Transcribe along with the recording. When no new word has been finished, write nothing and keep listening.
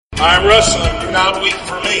I'm wrestling. Do not weep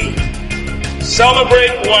for me.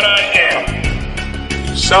 Celebrate what I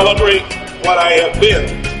am. Celebrate what I have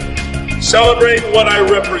been. Celebrate what I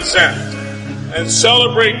represent. And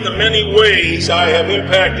celebrate the many ways I have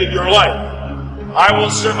impacted your life. I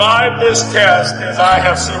will survive this test as I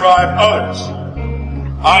have survived others.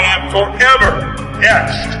 I am forever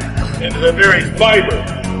etched into the very fiber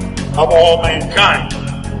of all mankind.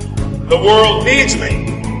 The world needs me.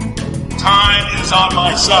 Time is on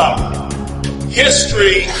my side.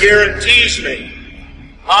 History guarantees me.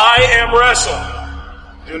 I am wrestling.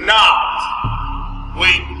 Do not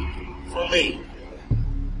wait for me.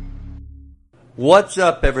 What's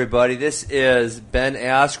up, everybody? This is Ben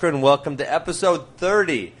Askren. Welcome to episode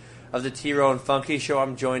 30 of the T-Row and Funky Show.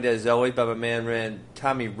 I'm joined, as always, by my man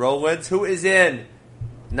Tommy Rowlands, who is in,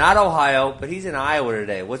 not Ohio, but he's in Iowa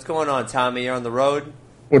today. What's going on, Tommy? You're on the road?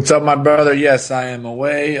 What's up, my brother? Yes, I am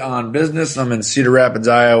away on business. I'm in Cedar Rapids,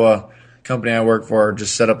 Iowa. Company I work for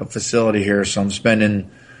just set up a facility here, so I'm spending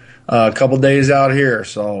a couple days out here.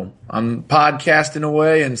 So I'm podcasting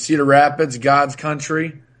away in Cedar Rapids, God's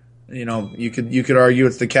country. You know, you could argue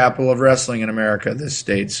it's the capital of wrestling in America, this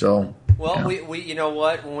state. So, well, we you know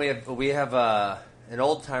what? When we have an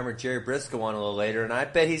old timer, Jerry Briscoe, on a little later, and I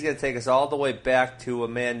bet he's going to take us all the way back to a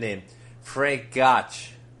man named Frank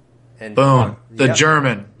Gotch. And boom, the yep.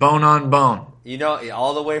 German, bone on bone. You know,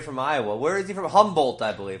 all the way from Iowa. Where is he from? Humboldt,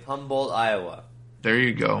 I believe. Humboldt, Iowa. There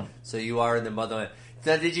you go. So you are in the motherland.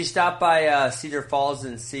 Now, did you stop by Cedar Falls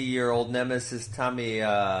and see your old nemesis, Tommy?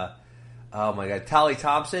 Oh my God, Tolly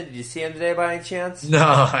Thompson. Did you see him today by any chance? No,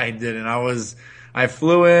 I didn't. I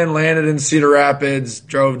flew in, landed in Cedar Rapids,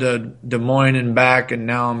 drove to Des Moines and back, and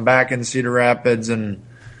now I'm back in Cedar Rapids and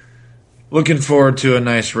looking forward to a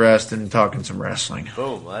nice rest and talking some wrestling.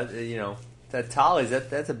 Boom. You know, that Tolly's,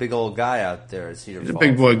 that's a big old guy out there at Cedar Falls. He's a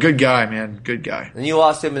big boy. Good guy, man. Good guy. And you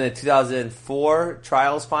lost him in the 2004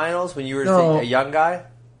 Trials Finals when you were a young guy?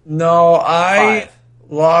 No, I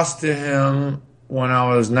lost to him when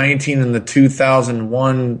I was 19 in the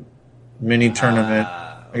 2001 mini tournament.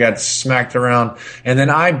 I got smacked around. And then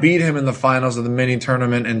I beat him in the finals of the mini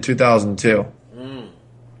tournament in 2002.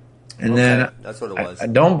 And then that's what it was. I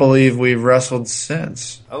don't believe we've wrestled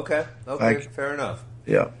since. Okay, fair enough.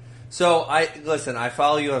 Yeah. So I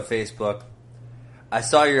follow you on Facebook. I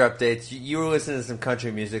saw your updates. You were listening to some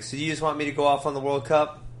country music. So you just want me to go off on the World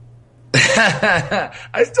Cup?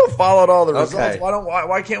 I still followed all the results.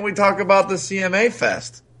 Why can't we talk about the CMA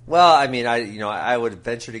Fest? Well, I mean, I would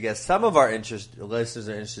venture to guess some of our listeners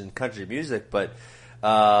are interested in country music, but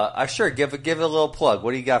I sure give it a little plug.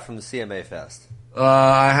 What do you got from the CMA Fest?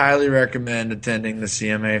 I highly recommend attending the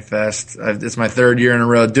CMA Fest. It's my third year in a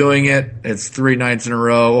row doing it. It's 3 nights in a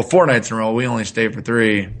row. Well, 4 nights in a row. We only stay for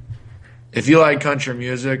 3. If you like country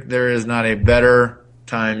music, there is not a better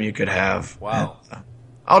time you could have. Wow.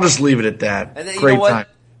 I'll just leave it at that. And then, Great you know what? time.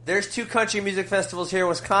 There's 2 country music festivals here in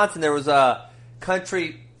Wisconsin. There was a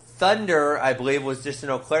Country Thunder, I believe, was just in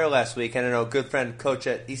Eau Claire last week. And I know a good friend, coach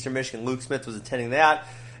at Eastern Michigan, Luke Smith, was attending that.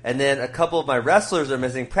 And then a couple of my wrestlers are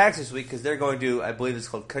missing practice this week because they're going to, I believe it's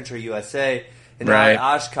called Country USA in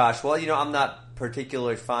Oshkosh. Well, I'm not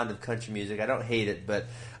particularly fond of country music. I don't hate it, but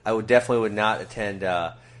I would not attend.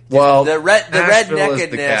 The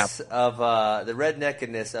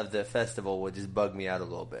redneckedness of the festival would just bug me out a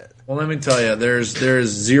little bit. Well, let me tell you, there's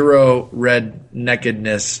zero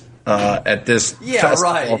redneckedness at this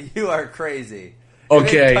festival. Right. You are crazy.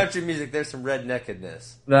 Okay. In country music, there's some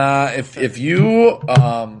redneckedness. If you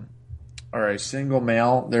are a single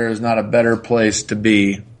male, there is not a better place to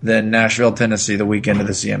be than Nashville, Tennessee, the weekend of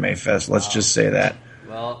the CMA Fest. Let's just say that.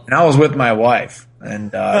 Well, and I was with my wife,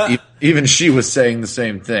 and even she was saying the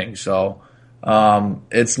same thing. So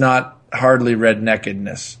it's not hardly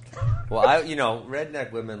redneckedness. Well,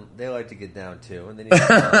 redneck women, they like to get down too, and they need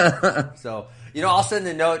to so. I'll send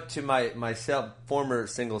a note to my former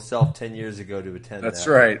single self 10 years ago to attend. That's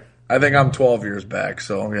right. I think I'm 12 years back,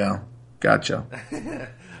 so yeah. Gotcha.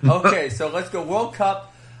 Okay, so let's go. World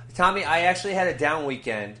Cup. Tommy, I actually had a down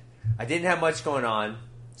weekend. I didn't have much going on.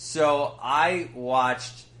 So I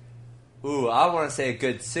watched, I want to say a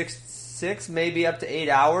good six, maybe up to 8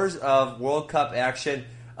 hours of World Cup action.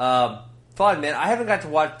 Fun, man. I haven't got to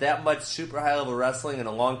watch that much super high-level wrestling in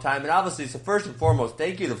a long time. And obviously, so first and foremost,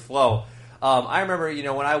 thank you to Flo. I remember,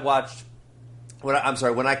 when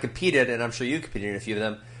I competed, and I'm sure you competed in a few of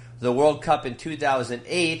them, the World Cup in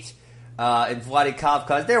 2008 in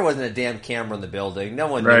Vladikavkaz, there wasn't a damn camera in the building. No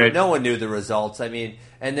one knew the results. I mean,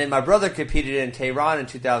 and then my brother competed in Tehran in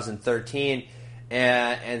 2013,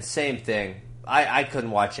 and same thing. I couldn't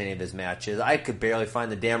watch any of his matches. I could barely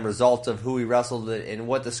find the damn results of who he wrestled and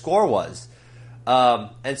what the score was.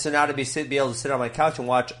 And so now to be able to sit on my couch and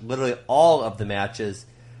watch literally all of the matches,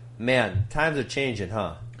 man, times are changing,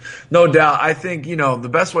 huh? No doubt. I think, the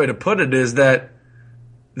best way to put it is that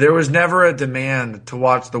there was never a demand to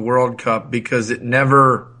watch the World Cup because it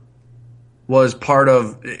never was part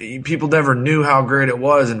of, people never knew how great it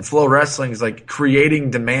was, and Flow Wrestling is like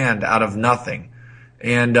creating demand out of nothing.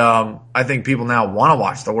 And I think people now want to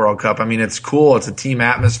watch the World Cup. I mean, it's cool. It's a team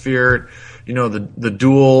atmosphere. The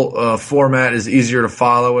dual format is easier to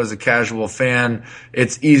follow as a casual fan.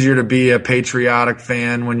 It's easier to be a patriotic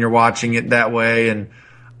fan when you're watching it that way. And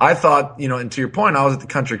I thought, and to your point, I was at the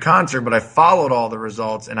country concert, but I followed all the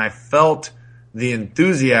results and I felt the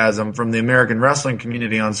enthusiasm from the American wrestling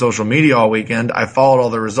community on social media all weekend. I followed all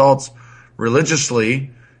the results religiously,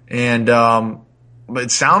 and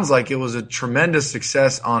it sounds like it was a tremendous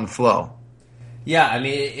success on Flow. Yeah, I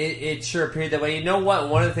mean, it sure appeared that way. You know what?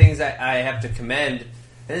 One of the things I have to commend, and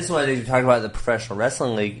this is one of the things we talk about in the Professional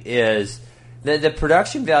Wrestling League, is the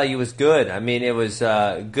production value was good. I mean, it was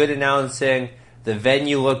good announcing. The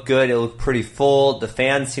venue looked good. It looked pretty full. The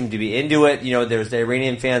fans seemed to be into it. There was the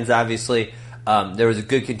Iranian fans, obviously. There was a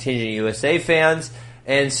good contingent of USA fans.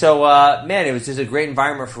 And so, man, it was just a great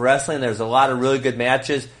environment for wrestling. There was a lot of really good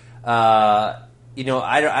matches. I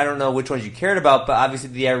don't know which ones you cared about, but obviously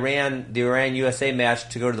the Iran-USA match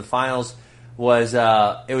to go to the finals was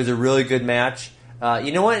a really good match.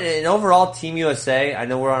 You know what? And overall, Team USA, I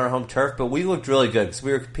know we're on our home turf, but we looked really good because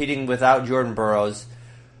we were competing without Jordan Burroughs.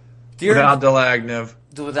 Without Delagnev.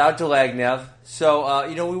 So,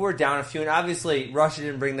 we were down a few, and obviously Russia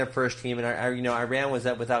didn't bring their first team, and Iran was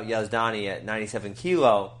without Yazdani at 97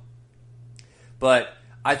 kilo. But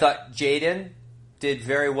I thought Jaden did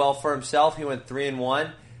very well for himself. He went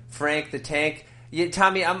 3-1. Frank the Tank.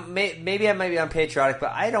 Tommy, maybe I might be unpatriotic,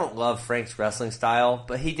 but I don't love Frank's wrestling style,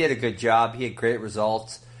 but he did a good job. He had great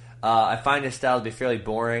results. I find his style to be fairly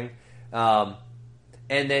boring.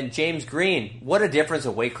 And then James Green, what a difference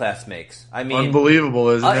a weight class makes. I mean, unbelievable,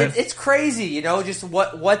 isn't it? It's crazy, just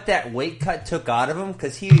what that weight cut took out of him,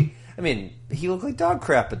 because he looked like dog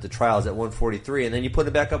crap at the trials at 143, and then you put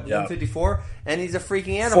it back up to 154, and he's a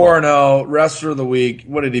freaking animal. 4-0, wrestler of the week.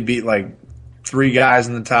 What did he beat? Like 3 guys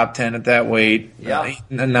in the top 10 at that weight. Yeah.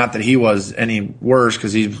 Not that he was any worse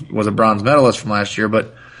because he was a bronze medalist from last year,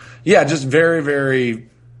 but yeah, just very, very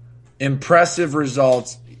impressive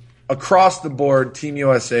results across the board, Team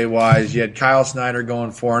USA wise. You had Kyle Snyder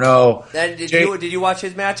going 4-0. And did you watch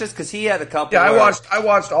his matches? Because he had a couple. Yeah, I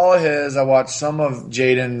watched all of his. I watched some of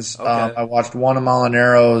Jaden's. Okay. I watched one of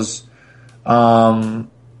Molinaro's. I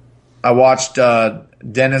watched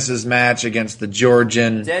Dennis's match against the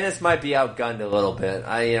Georgian. Dennis might be outgunned a little bit.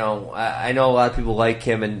 I know a lot of people like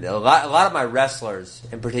him, and a lot of my wrestlers,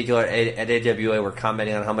 in particular at AWA, were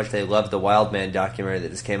commenting on how much they loved the Wildman documentary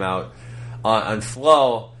that just came out on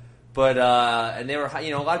Flow. But and they were,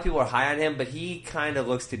 a lot of people are high on him, but he kind of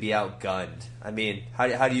looks to be outgunned. I mean,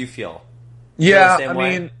 how do you feel? Yeah,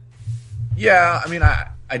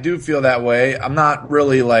 I do feel that way. I'm not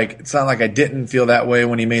really it's not like I didn't feel that way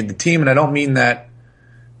when he made the team, and I don't mean that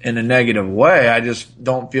in a negative way. I just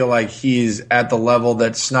don't feel like he's at the level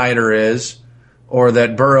that Snyder is, or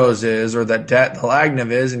that Burroughs is, or that Delagnev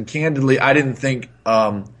is. And candidly, I didn't think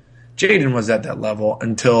Jaden was at that level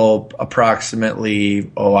until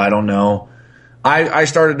approximately, I don't know. I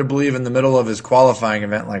started to believe in the middle of his qualifying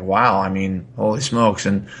event, wow, holy smokes.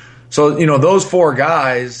 And so, those 4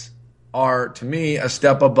 guys are, to me, a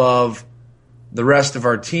step above the rest of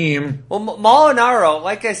our team. Well, Molinaro,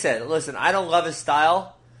 like I said, listen, I don't love his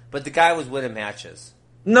style, but the guy was winning matches.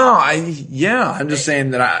 No, I'm just saying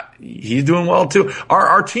that he's doing well too.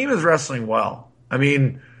 Our team is wrestling well.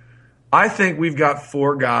 I think we've got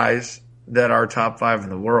 4 guys that are top 5 in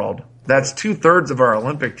the world. That's 2/3 of our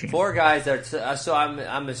Olympic team. 4 guys that so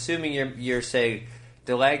I'm assuming you're saying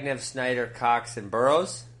Delagnev, Snyder, Cox, and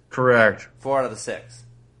Burroughs? Correct. 4 out of the 6.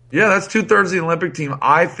 Yeah, that's 2/3 of the Olympic team.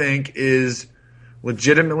 I think is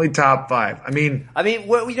legitimately top 5.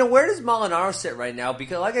 Where does Molinaro sit right now?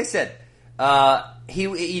 Because, like I said,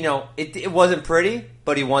 it wasn't pretty,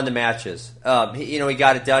 but he won the matches. He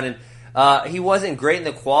got it done, and he wasn't great in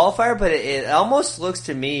the qualifier, but it almost looks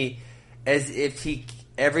to me as if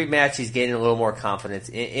every match he's gaining a little more confidence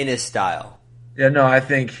in his style. Yeah, no, I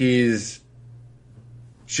think he's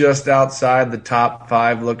just outside the top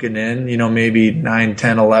 5 looking in, maybe 9,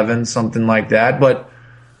 10, 11, something like that. But,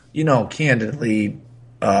 candidly,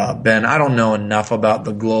 Ben, I don't know enough about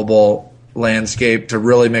the global landscape to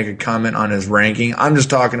really make a comment on his ranking. I'm just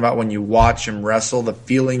talking about when you watch him wrestle, the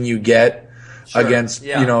feeling you get against,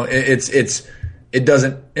 it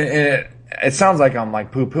sounds like I'm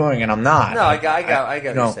poo-pooing, and I'm not. No, I got what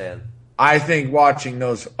you're saying. I think watching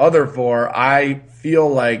those other four, I feel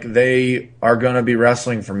like they are going to be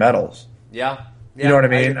wrestling for medals. Yeah. You know what I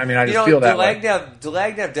mean? I just feel that way.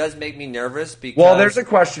 Dlagnev does make me nervous because there's a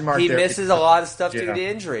question mark he there. misses a lot of stuff due to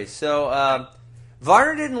injury. So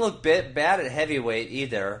Varner didn't look bad at heavyweight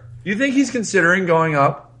either. You think he's considering going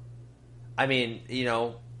up? I mean,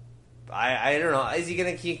 I don't know. Is he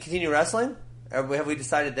going to continue wrestling? Have we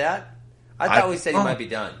decided that? I thought we said he might be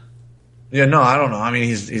done. Yeah, no, I don't know. I mean,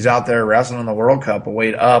 he's out there wrestling in the World Cup, a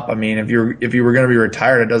weight up. I mean, if you were going to be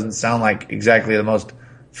retired, it doesn't sound like exactly the most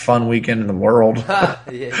fun weekend in the world. Yeah,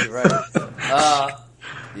 you're right.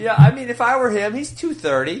 Yeah, I mean, if I were him, he's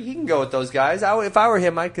 230. He can go with those guys. If I were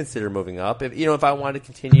him, I'd consider moving up. If I wanted to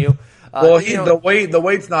continue. The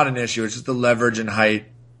weight's not an issue. It's just the leverage and height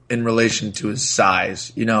in relation to his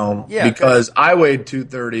size. Yeah, because I weighed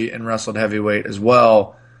 230 and wrestled heavyweight as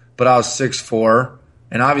well, but I was 6'4".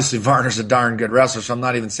 And obviously Varner's a darn good wrestler, so I'm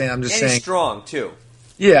not even saying. I'm just saying he's strong too.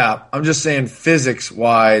 Yeah, I'm just saying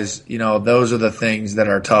physics-wise, those are the things that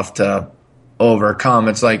are tough to overcome.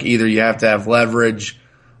 It's like either you have to have leverage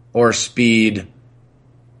or speed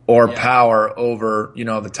or power over,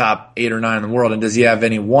 the top 8 or 9 in the world. And does he have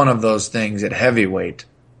any one of those things at heavyweight?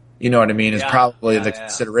 You know what I mean? Is probably the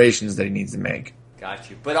considerations that he needs to make. Got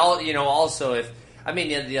you. But also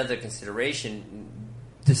the other consideration,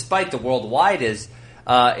 despite the worldwide, is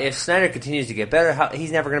if Snyder continues to get better,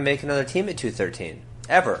 he's never going to make another team at 213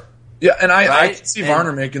 ever. Yeah, and I can see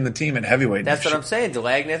Varner making the team at heavyweight. That's what I'm saying.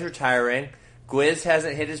 Dlagnev's retiring. Gwiz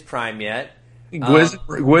hasn't hit his prime yet.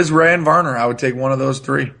 Gwiz, Ray, and Varner. I would take one of those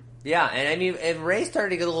three. Yeah, and Ray's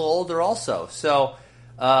starting to get a little older also. So,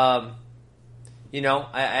 how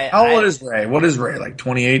old is Ray? What is Ray, like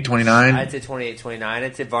 28, 29? I'd say 28, 29.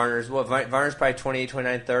 I'd say Varner's probably 28,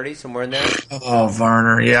 29, 30, somewhere in there. Oh,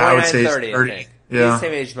 Varner. Yeah, I would say 30. I think. Yeah. He's the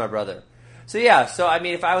same age as my brother. So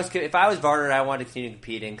if I was Varner and I wanted to continue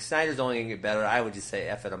competing, Snyder's only going to get better. I would just say,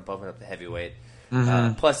 F it, I'm bumping up the heavyweight.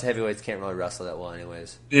 Mm-hmm. Plus, the heavyweights can't really wrestle that well,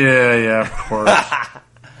 anyways. Yeah, of course,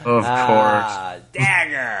 of course.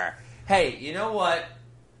 Dagger. Hey, you know what?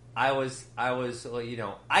 I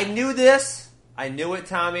knew this. I knew it,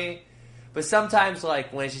 Tommy. But sometimes,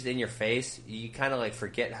 when it's just in your face, you kind of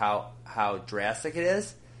forget how drastic it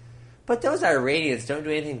is. But those Iranians don't do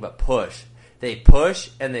anything but push. They push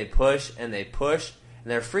and they push and they push,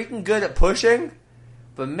 and they're freaking good at pushing.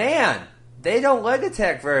 But man, they don't leg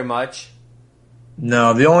attack very much.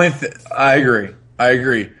 No, the only I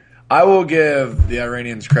agree. I will give the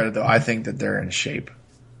Iranians credit, though. I think that they're in shape.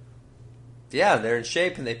 Yeah, they're in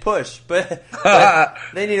shape and they push, but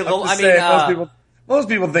they need a little. Most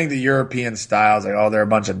people think the European style is they're a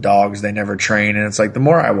bunch of dogs. They never train, and it's the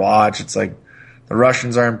more I watch, it's the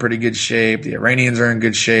Russians are in pretty good shape. The Iranians are in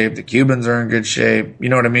good shape. The Cubans are in good shape. You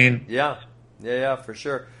know what I mean? Yeah, for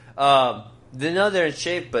sure. They know they're in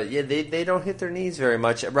shape, but they don't hit their knees very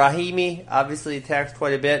much. Rahimi obviously attacks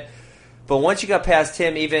quite a bit, but once you got past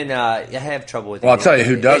him, even I have trouble with. Well, I'll tell you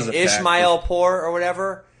who does attack. Ismail Pour or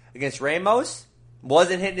whatever against Ramos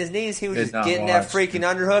wasn't hitting his knees. He was just getting that freaking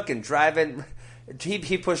underhook and driving.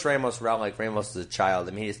 He pushed Ramos around like Ramos was a child.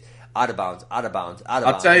 I mean, he's out of bounds.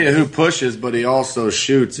 I'll tell you who pushes, but he also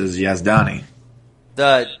shoots is Yazdani.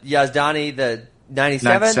 The Yazdani, the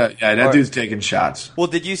 97? Yeah, that dude's taking shots. Well,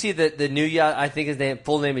 did you see the new? I think his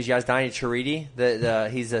full name is Yazdani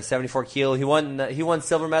Charidi. He's a 74 kilo. He won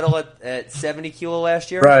silver medal at 70 kilo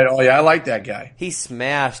last year. Right. Oh yeah, I like that guy. He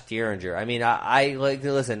smashed Dieringer. I mean, I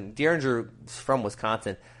listen. Dieringer's from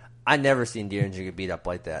Wisconsin. I never seen Dieringer get beat up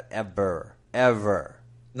like that ever.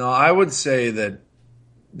 No, I would say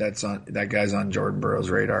that guy's on Jordan Burroughs'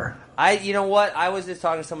 radar. You know what? I was just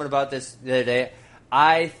talking to someone about this the other day.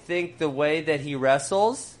 I think the way that he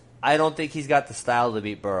wrestles, I don't think he's got the style to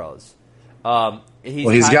beat Burroughs.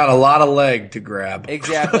 He's got a lot of leg to grab.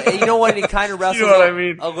 Exactly. You know what? He kind of wrestles you know what I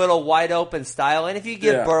mean? A little wide open style. And if you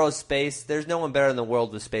give Burroughs space, there's no one better in the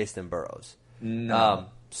world with space than Burroughs. No.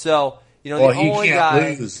 The only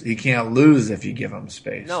guy he can't lose if you give him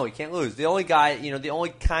space. No, he can't lose. The only guy, the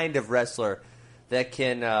only kind of wrestler that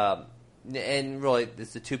can, and really,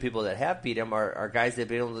 it's the two people that have beat him are guys that have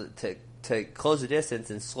been able to close the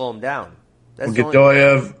distance and slow him down.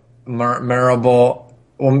 Gedoyev, Marable.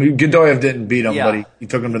 Well, Gedoyev didn't beat him, but he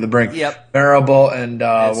took him to the brink. Yep. Marable and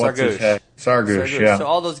what's his head? Sargouche, yeah. So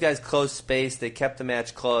all those guys close space. They kept the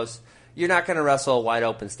match close. You're not going to wrestle wide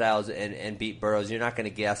open styles and beat Burroughs. You're not going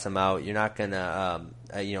to gas him out. You're not going to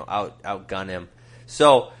outgun him.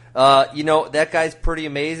 So that guy's pretty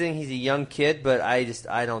amazing. He's a young kid, but I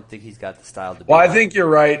don't think he's got the style to beat him. I think you're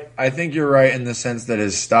right. I think you're right in the sense that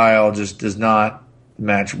his style just does not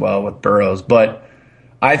match well with Burroughs. But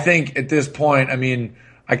I think at this point,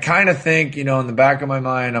 I I kind of think, in the back of my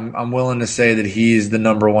mind, I'm willing to say that he's the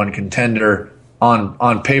number one contender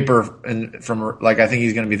on paper, and I think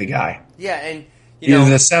he's going to be the guy. Yeah, and either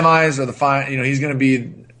the semis or the final. He's going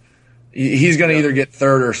to either get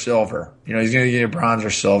third or silver. He's going to get bronze or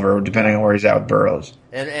silver, depending on where he's at with Burroughs.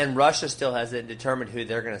 And Russia still hasn't determined who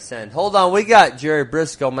they're going to send. Hold on, we got Jerry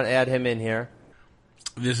Briscoe. I'm going to add him in here.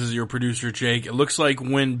 This is your producer, Jake. It looks like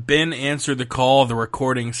when Ben answered the call, the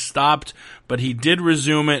recording stopped, but he did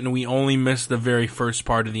resume it, and we only missed the very first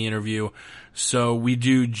part of the interview. So we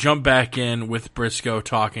do jump back in with Briscoe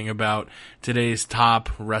talking about today's top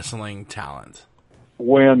wrestling talent.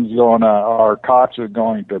 Our Koch is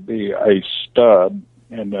going to be a stud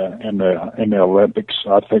in the Olympics.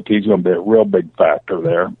 I think he's going to be a real big factor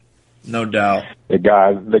there. No doubt. The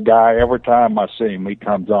guy, every time I see him, he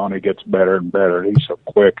comes on, he gets better and better. He's so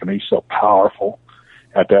quick and he's so powerful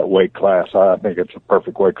at that weight class. I think it's a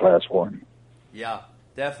perfect weight class for him. Yeah,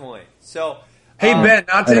 definitely. So, hey, Ben,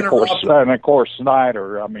 not to interrupt. And of course,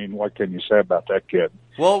 Snyder. I mean, what can you say about that kid?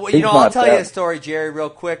 Well, I'll tell you a story, Jerry, real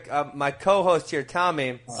quick. My co-host here,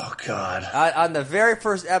 Tommy. Oh, God. On the very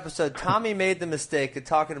first episode, Tommy made the mistake of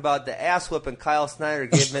talking about the ass whipping Kyle Snyder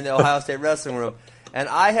gave him in the Ohio State wrestling room. And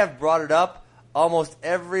I have brought it up almost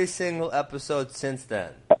every single episode since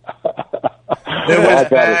then. It was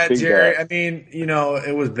bad, Jerry. I mean,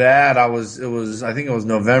 it was bad. I think it was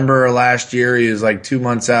November last year. He was like 2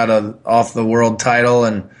 months off the world title,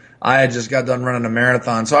 and I had just got done running a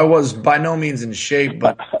marathon. So I was by no means in shape,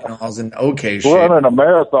 but I was in okay shape. Running a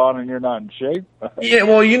marathon and you're not in shape? Yeah,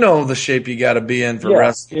 well, the shape you got to be in for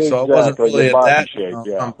wrestling. Exactly. So I wasn't really at that shape.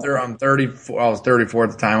 Yeah. I'm 34. I was 34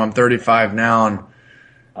 at the time. I'm 35 now, and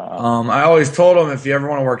I always told him if you ever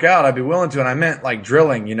want to work out, I'd be willing to, and I meant like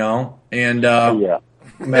drilling, And I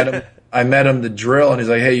met him to drill, and he's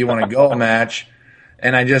like, "Hey, you want to go a match?"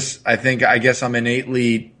 And I guess I'm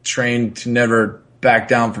innately trained to never back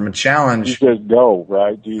down from a challenge. You just go,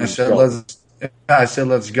 right? I said,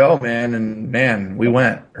 let's go, man. And man, we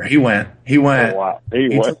went, or he went. He went. Oh, wow.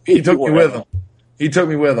 He took me with him. He took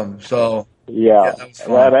me with him. So yeah,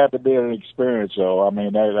 that had to be an experience, though. I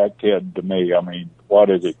mean, that kid to me. I mean,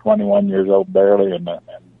 what is he? 21 years old, barely, and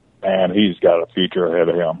man, he's got a future ahead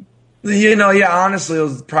of him. Honestly, it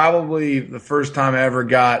was probably the first time I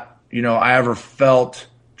ever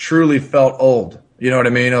truly felt old. You know what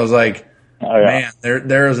I mean? I was like, man,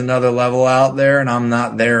 there is another level out there, and I'm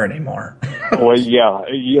not there anymore. Well, yeah,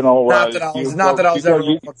 not that I was ever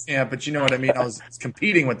a champ, but you know what I mean. I was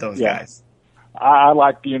competing with those guys. I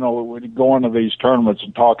like, when you go into these tournaments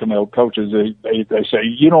and talking to coaches, they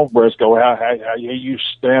say, Briscoe, how you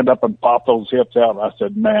stand up and pop those hips out. And I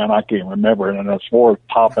said, man, I can't remember. And as far as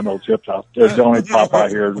popping those hips out, the only pop I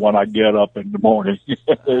hear is when I get up in the morning.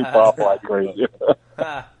 They pop like crazy.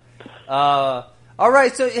 All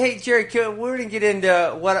right, so hey, Jerry, we're going to get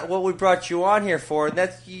into what we brought you on here for. And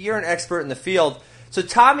that's, you're an expert in the field. So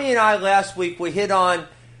Tommy and I last week, we hit on,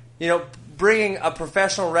 bringing a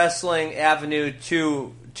professional wrestling avenue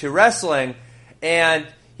to wrestling, and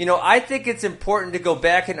I think it's important to go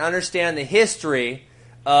back and understand the history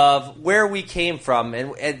of where we came from,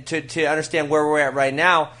 and to understand where we're at right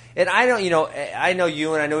now. And I know you,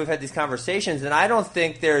 and I know we've had these conversations, and I don't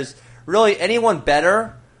think there's really anyone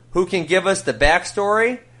better who can give us the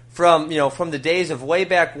backstory from the days of way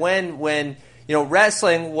back when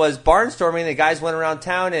wrestling was barnstorming. The guys went around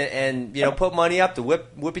town and put money up to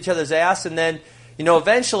whip each other's ass, and then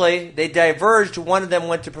eventually they diverged. One of them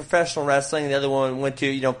went to professional wrestling, and the other one went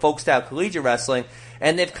to folk style collegiate wrestling,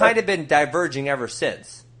 and they've kind of been diverging ever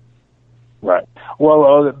since. Right.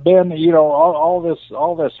 Well, Ben, all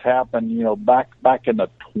this happened back in the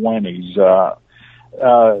 20s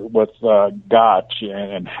with Gotch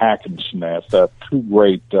and Hackensmith, two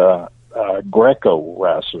great Greco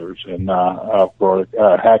wrestlers, and for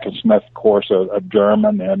Hackensmith, of course, a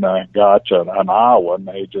German, and Gotch, an Iowan.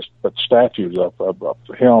 They just put statues of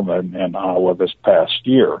him in Iowa this past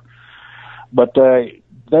year. But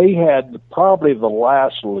they had probably the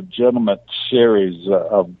last legitimate series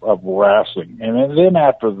of wrestling, and then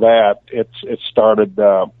after that, it started.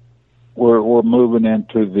 We're moving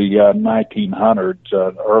into the 1900s,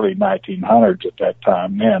 early 1900s at that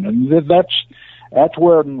time, man, and that's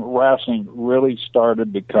where wrestling really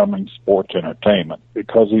started becoming sports entertainment,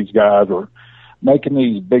 because these guys were making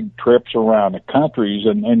these big trips around the countries,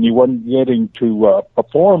 and you wasn't getting to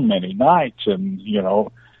perform many nights. And,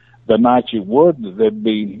 the nights you would, there'd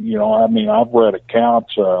be, I've read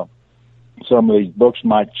accounts, some of these books,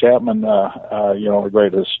 Mike Chapman, the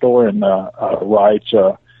great historian, writes,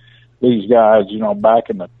 these guys, back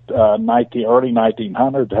in the early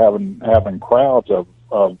 1900s having crowds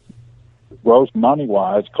of gross money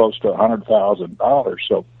wise close to $100,000.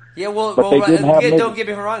 So yeah, well, but they didn't have don't get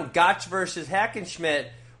me wrong. Gotch versus Hackenschmidt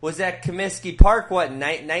was at Comiskey Park,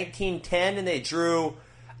 1910, and they drew,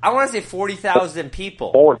 I want to say 40,000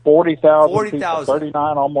 people. 40,000 people,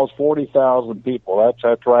 39, almost 40,000 people.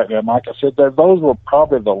 That's right. And like I said, those were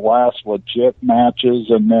probably the last legit matches.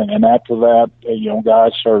 And after that,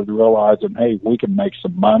 guys started realizing, hey, we can make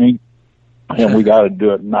some money, and we got to do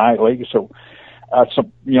it nightly. So,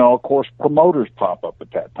 of course, promoters pop up at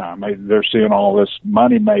that time. They're seeing all this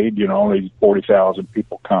money made. These 40,000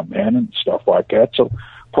 people come in and stuff like that. So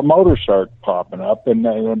promoters start popping up, and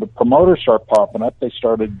when the promoters start popping up, they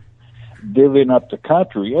started divvying up the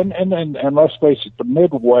country. And let's face it, the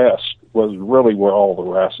Midwest was really where all the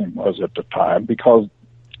wrestling was at the time because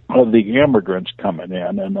of the immigrants coming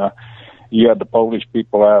in. And you had the Polish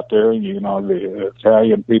people out there, the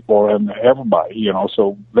Italian people, and everybody,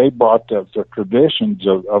 so they brought the traditions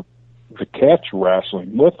of the catch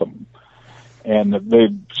wrestling with them. And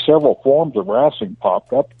several forms of wrestling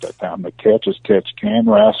popped up at that time. The catch-can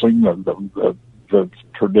wrestling, the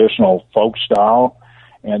traditional folk style,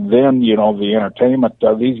 and then, the entertainment.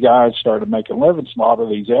 These guys started making livings. A lot of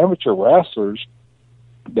these amateur wrestlers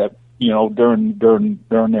that, during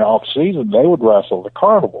the off season, they would wrestle the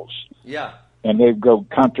carnivals. Yeah. And they'd go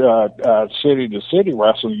country, city to city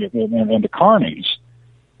wrestling in the carnies.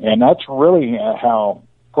 And that's really how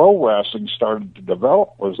pro wrestling started to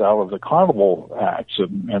develop, was out of the carnival acts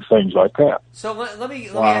and things like that. So let me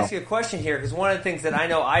ask you a question here, because one of the things that I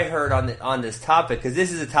know I heard on this topic, because this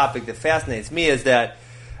is a topic that fascinates me, is that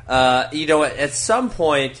at some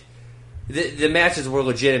point the matches were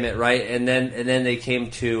legitimate, right? And then they came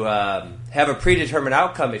to have a predetermined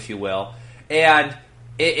outcome, if you will. And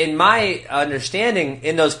in my understanding,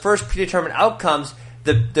 in those first predetermined outcomes,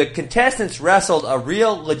 the contestants wrestled a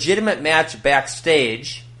real legitimate match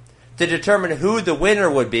backstage to determine who the winner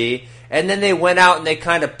would be, and then they went out and they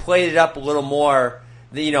kind of played it up a little more,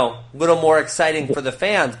 little more exciting for the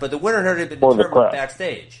fans. But the winner had been determined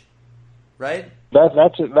backstage, right?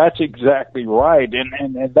 That's exactly right,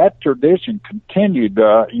 and that tradition continued,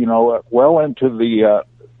 well into the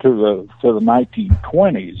to the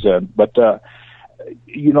 1920s. But a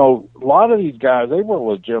lot of these guys, they were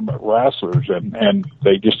legitimate wrestlers, and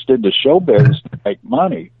they just did the show business to make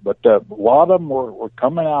money. But a lot of them were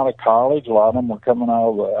coming out of college. A lot of them were coming out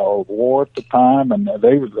of the war at the time, and a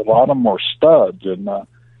lot of them were studs and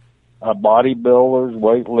bodybuilders,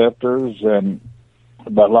 weightlifters,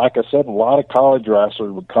 but like I said, a lot of college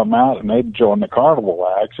wrestlers would come out and they'd join the carnival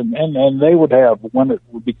acts, and they would have, when it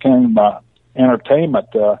became entertainment,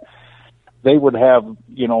 they would have,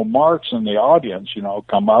 marks in the audience,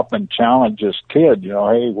 come up and challenge this kid,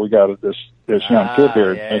 hey, we got this young kid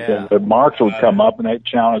here. Yeah. The marks would come up and they'd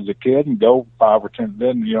challenge the kid and go 5 or 10,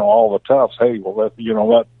 then, all the toughs, hey, well, that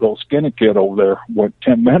little skinny kid over there went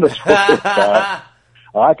 10 minutes with this guy.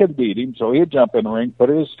 I could beat him, so he'd jump in the ring, put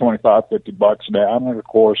his $25-$50 down, and of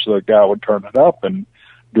course the guy would turn it up and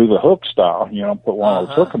do the hook style, put one of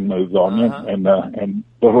those hooking moves on you, and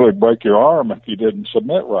literally break your arm if you didn't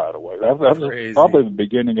submit right away. That was probably the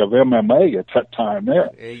beginning of MMA at that time there.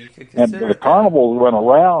 Yeah, and the carnivals went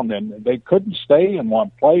around, and they couldn't stay in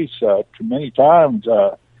one place too many times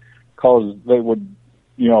because they would,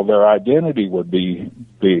 their identity would be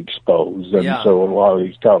exposed. And so a lot of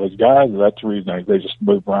these college guys, that's the reason they just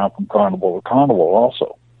move around from carnival to carnival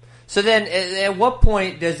also. So then at what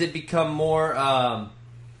point does it become more,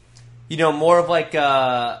 more of like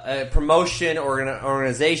a promotion or an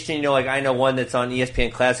organization? Like I know one that's on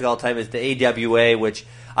ESPN Classic all the time is the AWA, which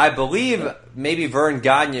I believe maybe Vern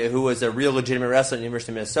Gagne, who was a real legitimate wrestler at the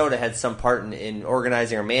University of Minnesota, had some part in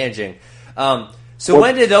organizing or managing.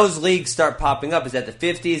 When did those leagues start popping up? Is that the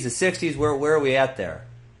 50s, the 60s? Where are we at there?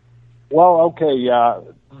 Well, okay, the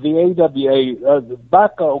AWA,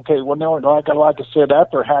 when they were, like I said,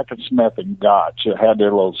 after Hackenschmidt and Gotch had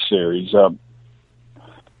their little series, the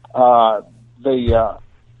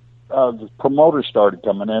promoters started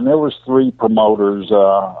coming in. There was 3 promoters,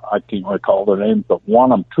 I can't recall their names, but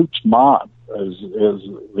one of them, Toots Mott, is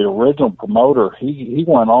the original promoter. He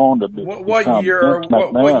went on to become what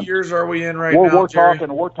years are we in now, Jerry?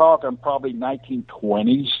 We're talking probably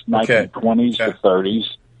 1920s to 30s.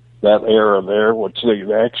 That era there, which they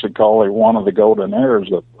actually call it one of the golden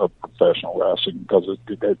eras of professional wrestling because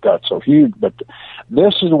it got so huge. But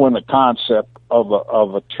this is when the concept of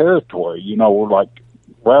a territory, like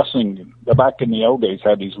wrestling back in the old days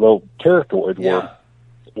had these little territories where,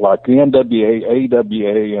 like the NWA,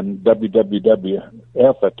 AWA, and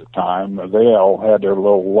WWF at the time, they all had their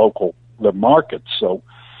little local markets. So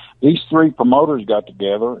these three promoters got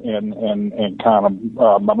together and kind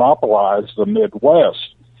of monopolized the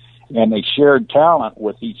Midwest, and they shared talent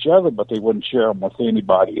with each other, but they wouldn't share them with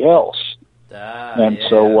anybody else.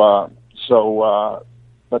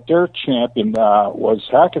 But their champion was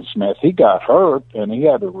Hackenschmidt. He got hurt and he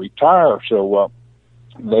had to retire. So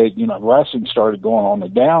wrestling started going on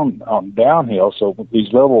downhill. So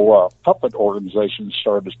these little puppet organizations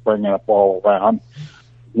started springing up all around.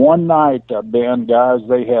 One night, Ben, guys,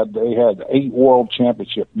 they had 8 world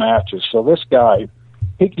championship matches. So this guy,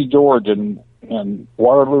 Pinky George in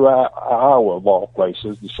Waterloo, Iowa, of all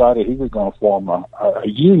places, decided he was going to form a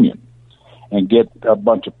union and get a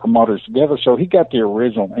bunch of promoters together. So he got the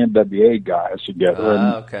original NWA guys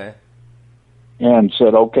together and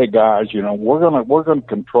said, "Okay, guys, we're gonna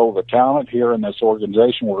control the talent here in this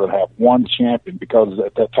organization. We're gonna have one champion, because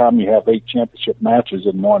at that time you have 8 championship matches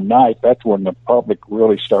in one night. That's when the public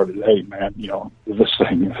really started. Hey, man, this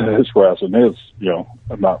wrestling is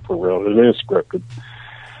not for real. It is scripted."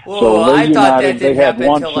 Well, so I thought that didn't happen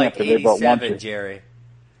until like 87, Jerry.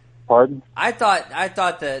 Pardon? I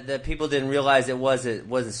thought that people didn't realize it wasn't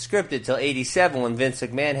scripted till 87 when Vince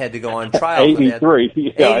McMahon had to go on trial.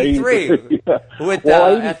 83, yeah, 83 yeah. with the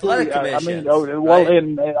athletic commission.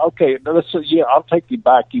 Let's I'll take you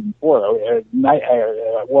back even before.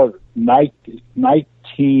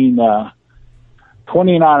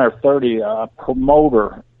 29 or 30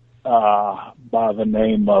 promoter by the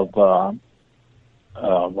name of.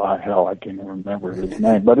 I can't even remember his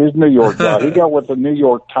name, but his New York guy. He got with the New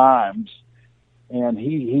York Times, and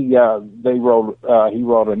he wrote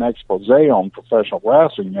an expose on professional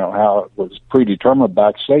wrestling. How it was predetermined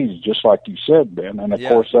backstage, just like you said, Ben. And of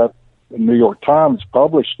course, that the New York Times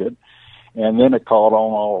published it, and then it caught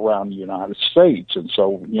on all around the United States. And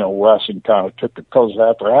so, wrestling kind of took it, because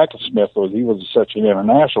after Hackenschmidt he was such an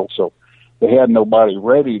international, so they had nobody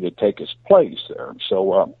ready to take his place there.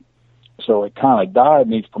 So it kind of died,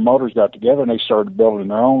 and these promoters got together and they started building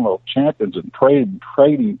their own little champions and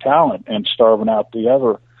trading talent and starving out the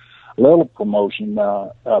other little promotion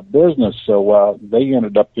business. So they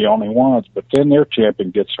ended up the only ones. But then their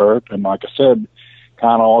champion gets hurt, and like I said,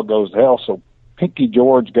 kind of all goes to hell. So Pinky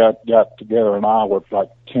George got together in Iowa with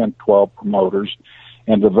like 10, 12 promoters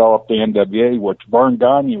and developed the NWA, which Vern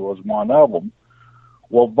Gagne was one of them.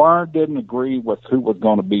 Well, Vern didn't agree with who was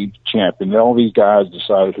going to be champion. All these guys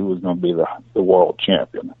decided who was going to be the world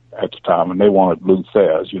champion at the time, and they wanted Lou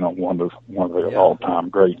Thesz, one of the all-time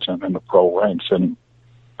greats in the pro ranks. And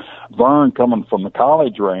Vern, coming from the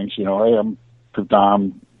college ranks, hey, I'm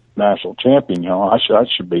 2-time national champion. I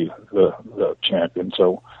should be the champion.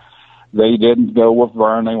 So they didn't go with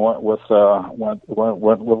Vern. They went with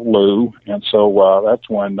Lou, and so that's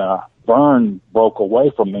when Vern broke away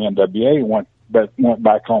from the NWA, went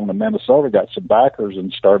back home to Minnesota, got some backers,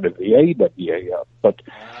 and started the AWA up. But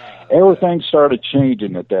everything started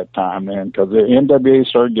changing at that time, man, because the NWA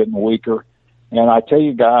started getting weaker. And I tell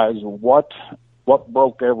you guys, what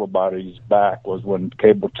broke everybody's back was when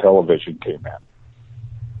cable television came in.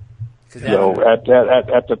 At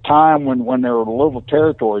the time when there were little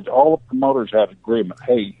territories, all the promoters had agreement.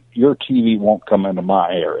 Hey, your TV won't come into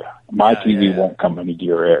my area. My TV won't come into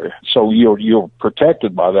your area. So you're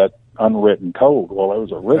protected by that unwritten code. Well, it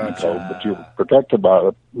was a written code, but you were protected by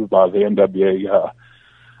the NWA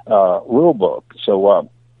rule book. So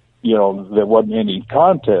there wasn't any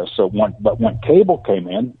contest. So when cable came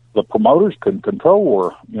in, the promoters couldn't control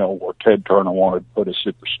where Ted Turner wanted to put a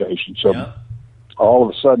superstation. So all of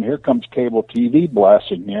a sudden, here comes cable TV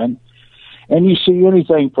blasting in, and you see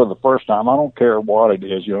anything for the first time. I don't care what it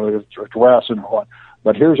is, it's wrestling or what.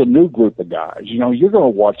 But here's a new group of guys. You're going to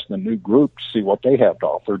watch the new group to see what they have to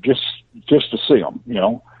offer, just to see them,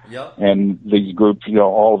 Yep. And these groups,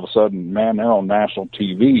 all of a sudden, man, they're on national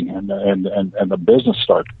TV, and the business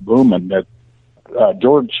starts booming. That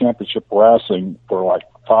Georgia Championship Wrestling for like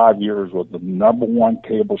 5 years was the number one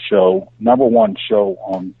show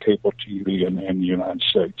on cable TV in the United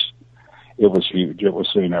States. It was huge. It was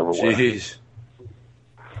seen everywhere. Jeez.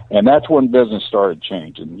 And that's when business started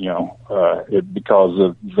changing, because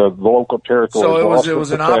of the local territory. So it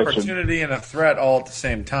was an opportunity and a threat all at the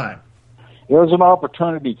same time. It was an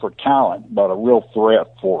opportunity for talent, but a real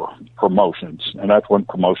threat for promotions. And that's when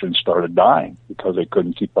promotions started dying, because they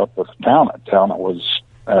couldn't keep up with the talent. Talent was,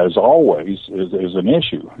 as always, is an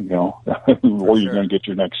issue, where you're going to get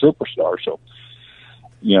your next superstar. So,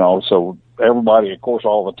 so everybody, of course,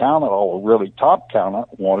 all the talent, all the really top talent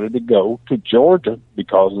wanted to go to Georgia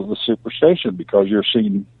because of the superstation, because you're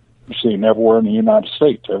seen everywhere in the United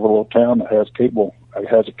States. Every little town that has a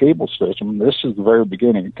cable system. This is the very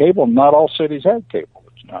beginning of cable. Not all cities had cable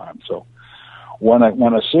at the time. So when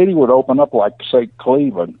a city would open up, like say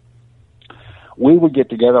Cleveland, we would get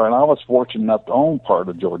together, and I was fortunate enough to own part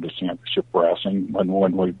of Georgia Championship Wrestling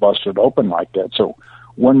when we busted open like that. So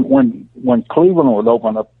when Cleveland would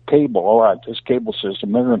open up cable, all right, this cable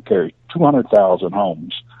system, they're going to carry 200,000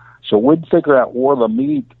 homes. So we'd figure out where the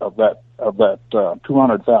meat of that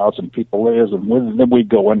 200,000 people is, and then we'd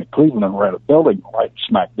go into Cleveland and rent a building right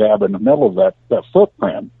smack dab in the middle of that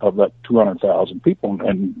footprint of that 200,000 people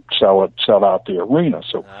and sell out the arena.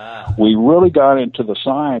 So we really got into the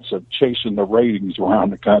science of chasing the ratings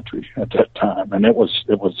around the country at that time, and it was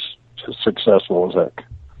successful as heck.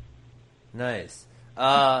 Nice.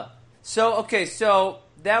 So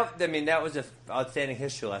that was an outstanding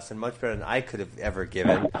history lesson, much better than I could have ever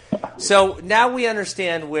given. So now we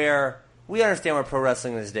understand where pro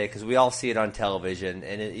wrestling is today, because we all see it on television,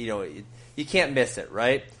 and you can't miss it,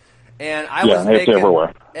 right? And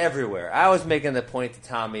it's everywhere. I was making the point to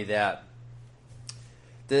Tommy that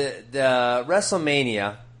the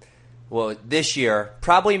WrestleMania, this year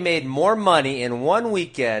probably made more money in one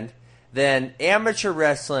weekend than amateur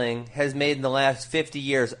wrestling has made in the last 50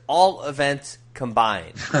 years, all events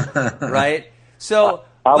combined, right? So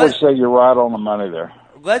I would say you're right on the money there.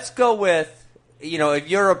 Let's go with,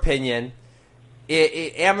 your opinion,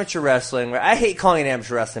 amateur wrestling. I hate calling it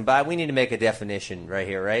amateur wrestling, but we need to make a definition right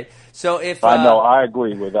here, right? So if I know, I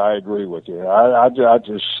agree with you. I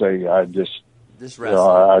just say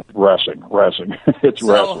wrestling. Wrestling. It's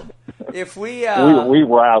wrestling. If we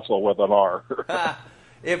wrestle with an R.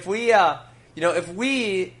 If we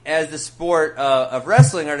as the sport of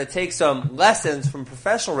wrestling are to take some lessons from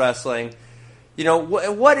professional wrestling,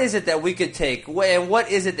 what is it that we could take, and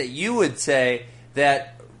what is it that you would say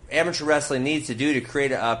that amateur wrestling needs to do to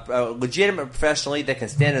create a legitimate professional league that can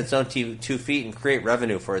stand on its own 2 feet and create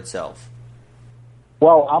revenue for itself?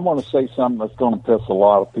 Well, I'm going to say something that's going to piss a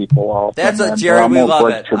lot of people off. That's what Jerry, we love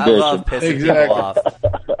it. I love pissing people off.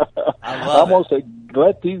 I'm going to say,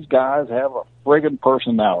 let these guys have a friggin'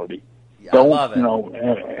 personality. I love it.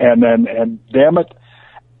 And damn it,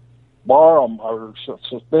 bar them or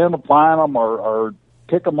suspend them, fine them, or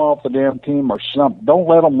kick them off the damn team or something. Don't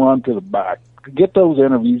let them run to the back. Get those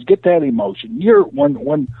interviews. Get that emotion.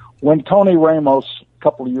 When Tony Ramos a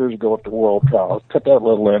couple of years ago at the World Trials cut that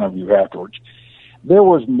little interview afterwards, there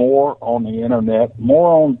was more on the internet, more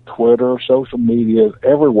on Twitter, social media,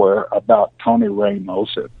 everywhere about Tony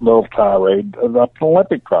Ramos at Little Tirade, the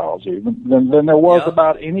Olympic trials even, than there was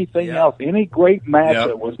about anything else, any great match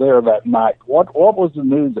that was there that night. What was the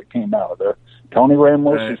news that came out of there? Tony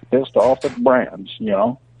Ramos is pissed off at brands,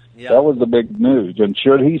 That was the big news. And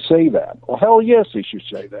should he say that? Well, hell yes, he should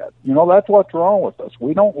say that. That's what's wrong with us.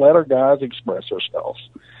 We don't let our guys express ourselves.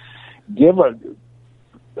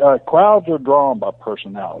 Crowds are drawn by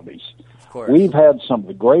personalities. Of course. We've had some of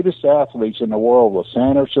the greatest athletes in the world with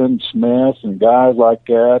Sanderson, Smith, and guys like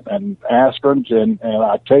that, and Askren. And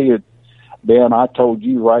I tell you, Ben, I told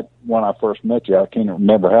you right when I first met you, I can't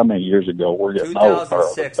remember how many years ago. We're getting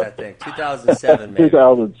 2006, old. I think. 2007, maybe.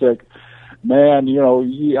 2006. Man,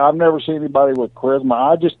 I've never seen anybody with charisma.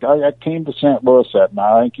 I came to St. Louis that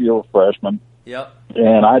night. I think you were a freshman. Yep.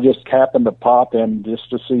 And I just happened to pop in just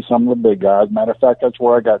to see some of the big guys. Matter of fact, that's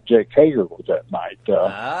where I got Jake Hager was that night.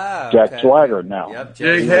 Jack Swagger now. Yep,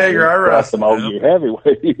 Jake Hager, I wrestled him.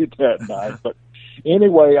 Heavyweight that night. But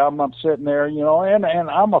anyway, I'm sitting there, and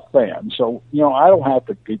I'm a fan. So, I don't have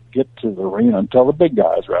to get to the arena until the big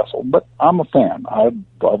guys wrestle. But I'm a fan. I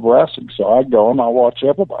love wrestling. So I go and I watch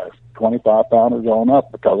everybody, 25-pounders on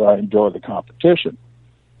up, because I enjoy the competition.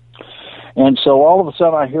 And so all of a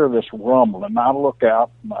sudden I hear this rumble, and I look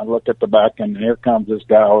out, and I look at the back, and here comes this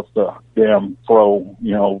guy with the damn throw,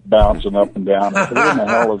 bouncing up and down. I said, who the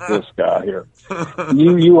hell is this guy here?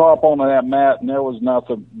 You hop onto that mat, and there was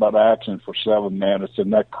nothing but action for 7 minutes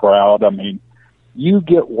in that crowd. I mean, you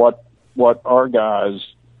get what our guys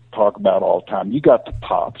talk about all the time. You got the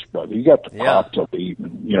pops, brother. You got the pops of the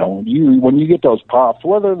evening. When you get those pops,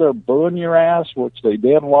 whether they're booing your ass, which they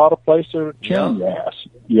did in a lot of places, or cheering your ass,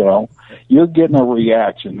 you're getting a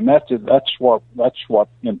reaction, and that's what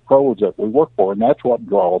in pros that we work for, and that's what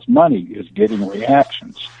draws money, is getting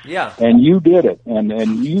reactions. Yeah. And you did it,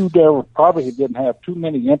 and you probably didn't have too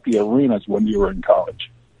many empty arenas when you were in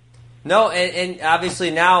college. No, and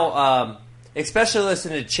obviously now, especially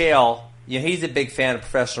listening to Chael. He's a big fan of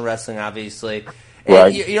professional wrestling, obviously.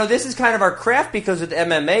 And, right. This is kind of our craft, because with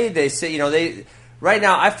MMA, they say, right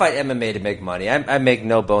now I fight MMA to make money. I make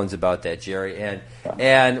no bones about that, Jerry.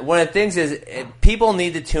 And one of the things is people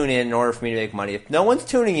need to tune in order for me to make money. If no one's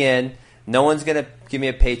tuning in, no one's going to give me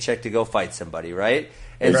a paycheck to go fight somebody, right?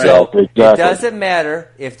 And so it doesn't matter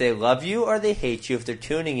if they love you or they hate you. If they're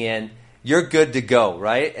tuning in, you're good to go,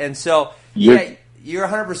 right? And so, You're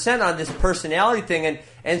 100% on this personality thing,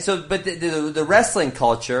 and so, but the wrestling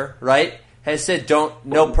culture, right, has said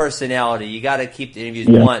no personality. You got to keep the interviews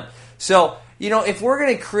blunt. So, if we're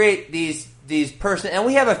going to create these and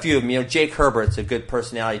we have a few of them. Jake Herbert's a good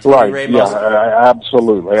personality. Tony right? Ramos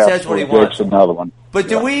Absolutely. Says what he wants. Jake's another one. But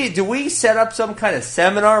do we set up some kind of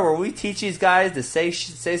seminar where we teach these guys to say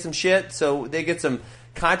some shit so they get some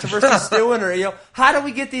controversy stewing, or how do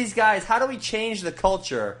we get these guys? How do we change the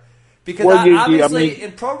culture? Because obviously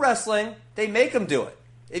in pro wrestling they make them do it.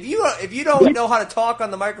 If you don't know how to talk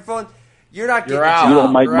on the microphone, you're not getting out. You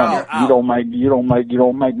don't make money. Out. You don't make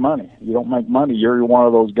money. You don't make money. You're one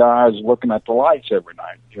of those guys looking at the lights every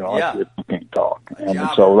night. If you can't talk, and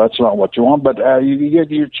so that's not what you want. But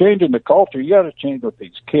you're changing the culture. You got to change with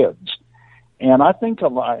these kids. And I think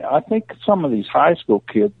some of these high school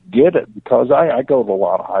kids get it, because I go to a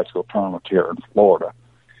lot of high school tournaments here in Florida,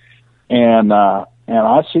 and I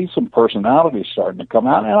see some personalities starting to come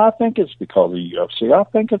out, and I think it's because of UFC. I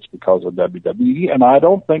think it's because of WWE, and I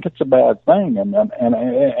don't think it's a bad thing. And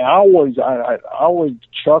I always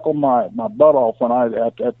chuckle my butt off when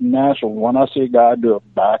at National when I see a guy do a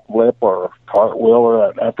backflip or a cartwheel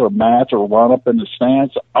or after a match or run up in the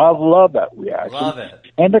stands. I love that reaction. Love it.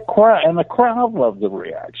 And the crowd loves the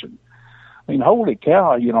reaction. I mean, holy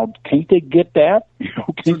cow! Can't they get that?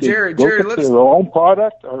 So Jerry, look at their own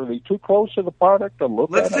product? Or are they too close to the product to look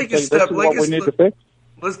let's at? Take a step.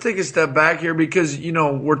 Let's take a step back here, because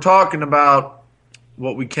we're talking about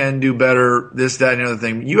what we can do better, this, that, and the other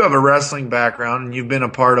thing. You have a wrestling background, and you've been a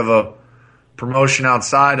part of a promotion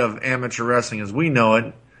outside of amateur wrestling as we know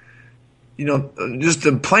it. Just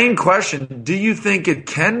a plain question: do you think it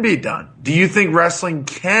can be done? Do you think wrestling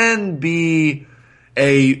can be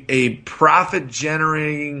a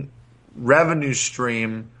profit-generating revenue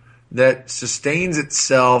stream that sustains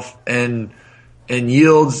itself and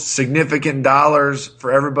yields significant dollars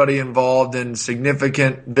for everybody involved and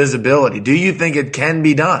significant visibility? Do you think it can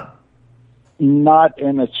be done? Not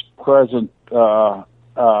in its present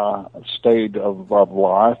state of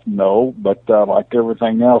life, no. But like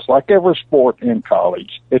everything else, like every sport in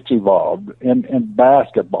college, it's evolved. In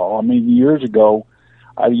basketball, years ago,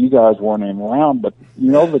 you guys weren't even around, but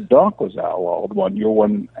the dunk was outlawed one year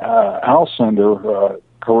when Alcindor,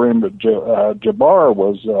 Kareem Jabbar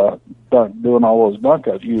was doing all those dunk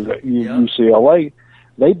at UCLA.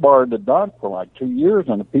 They barred the dunk for like 2 years,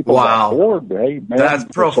 and the people got bored. Hey, man, that's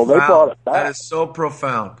profound. So they brought it back. That is so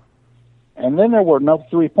profound. And then there were no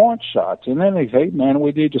 3-point shots, and then they say, "Hey, man,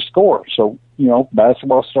 we need to score." So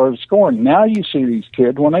basketball started scoring. Now you see these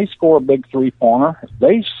kids when they score a big 3-pointer,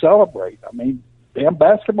 they celebrate. Damn,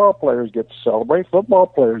 basketball players get to celebrate. Football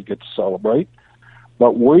players get to celebrate.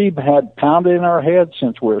 But we've had pounded in our heads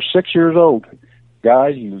since we were 6 years old.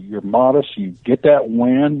 Guys, you're modest. You get that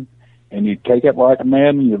win, and you take it like a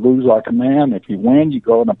man, and you lose like a man. If you win, you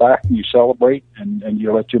go in the back and you celebrate, and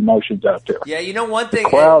you let your emotions out there. Yeah, one thing...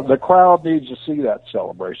 The crowd needs to see that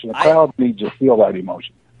celebration. The crowd needs to feel that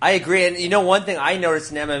emotion. I agree. And one thing I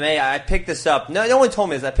noticed in MMA, I picked this up. No one told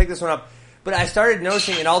me this. I picked this one up. But I started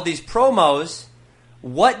noticing in all these promos...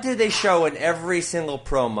 What do they show in every single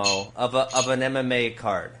promo of an MMA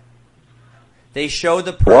card? They show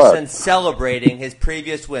the person celebrating his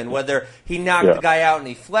previous win, whether he knocked the guy out and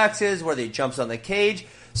he flexes, whether he jumps on the cage.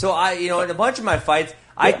 So in a bunch of my fights,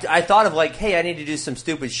 I thought of like, hey, I need to do some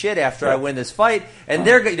stupid shit after I win this fight, and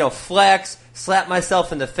they're flex, slap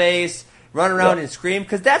myself in the face, run around and scream,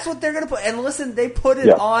 because that's what they're gonna put. And listen, they put it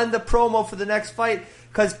on the promo for the next fight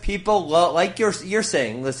because people love, like you're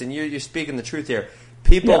saying. Listen, you're speaking the truth here.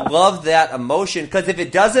 People love that emotion, because if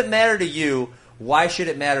it doesn't matter to you, why should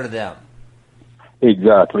it matter to them?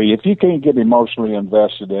 Exactly. If you can't get emotionally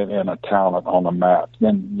invested in a talent on the mat,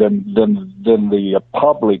 then the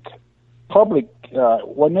public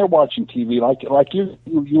when they're watching TV, like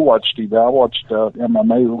you watch TV, I watched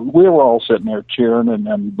MMA. We were all sitting there cheering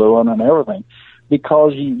and booing and everything,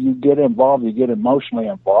 because you get involved, you get emotionally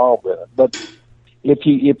involved in it. But if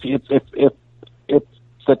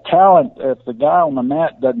the talent, if the guy on the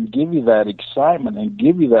mat doesn't give you that excitement and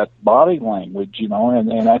give you that body language,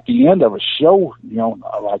 and at the end of a show,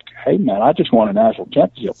 like, hey man, I just won a national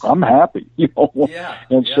championship. I'm happy,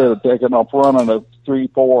 instead of taking off running a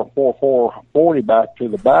 3-4, 4-4, 40 back to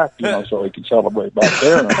the back, so he can celebrate back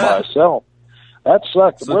there and by himself. That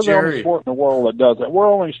sucks. So we're the only sport in the world that does that. We're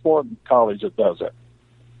the only sport in college that does that.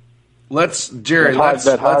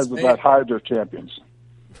 That hides their champions.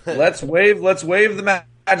 Let's wave the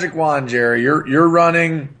magic wand, Jerry. You're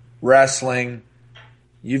running wrestling.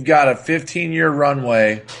 You've got a 15-year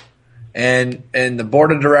runway, and the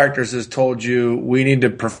board of directors has told you we need to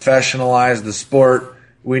professionalize the sport.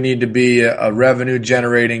 We need to be a revenue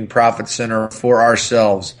generating profit center for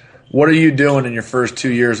ourselves. What are you doing in your first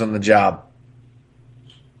 2 years on the job?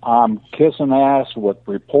 I'm kissing ass with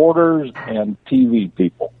reporters and TV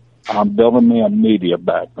people. I'm building me a media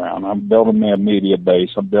background. I'm building me a media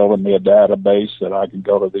base. I'm building me a database that I can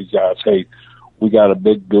go to these guys. Hey, we got a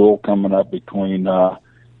big duel coming up between Rutgers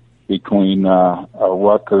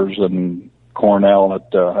and Cornell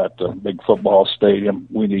at the big football stadium.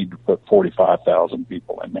 We need to put 45,000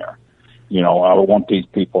 people in there. You know, I want these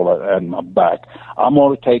people at my back. I'm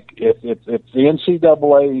going to take, if the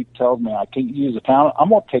NCAA tells me I can't use the talent,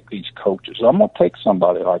 I'm going to take these coaches. I'm going to take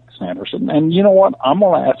somebody like Sanderson. And you know what? I'm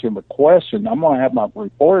going to ask him a question. I'm going to have my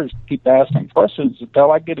reporters keep asking questions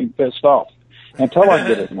until I get him pissed off, until I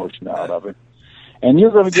get emotion out of him. And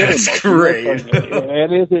you're going to get emotion. That's great.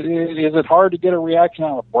 And is it hard to get a reaction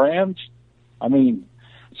out of Brands? I mean,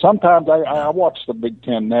 sometimes I watch the Big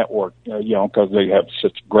Ten Network, because they have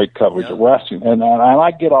such great coverage of wrestling, and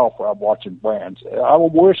I get off watching Brands. I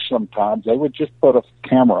would wish sometimes they would just put a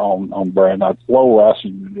camera on Brands. Flow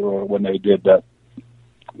Wrestling, when they did their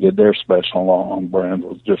special on Brands,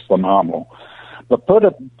 was just phenomenal. But put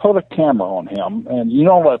a camera on him, and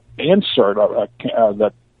insert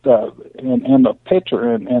that in the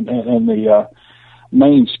picture in the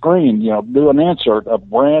main screen, do an insert of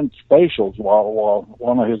Brand's facials while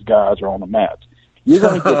one of his guys are on the mats. You're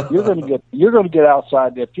gonna get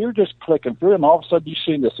outside. If you're just clicking through, and all of a sudden you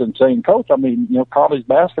see this insane coach. I mean, college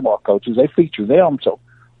basketball coaches, they feature them. So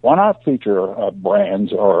why not feature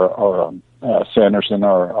Brands or Sanderson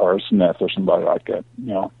or Smith or somebody like that?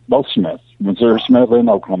 Both Smiths, Missouri Smith and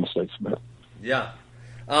Oklahoma State Smith. Yeah.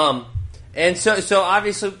 And so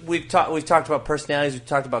obviously we've talked about personalities, we've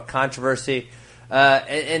talked about controversy.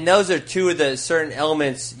 And those are two of the certain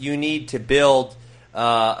elements you need to build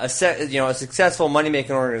a successful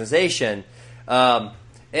money-making organization.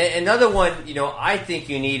 Another one, I think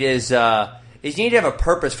you need is you need to have a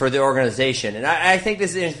purpose for the organization. And I think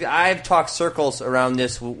this is, I've talked circles around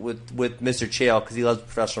this with Mr. Chael because he loves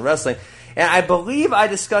professional wrestling. And I believe I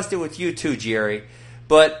discussed it with you too, Jerry.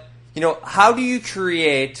 But, how do you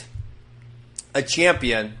create a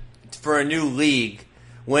champion for a new league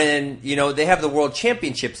when, they have the world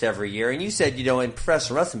championships every year? And you said, in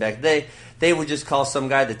professional wrestling back, they would just call some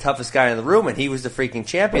guy the toughest guy in the room, and he was the freaking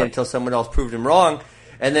champion until someone else proved him wrong.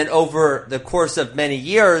 And then over the course of many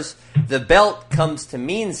years, the belt comes to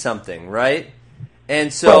mean something, right?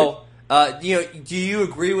 And so, do you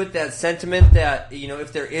agree with that sentiment that,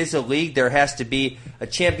 if there is a league, there has to be a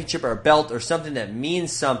championship or a belt or something that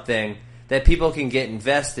means something that people can get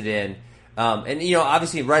invested in? And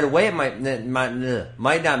obviously, right away it might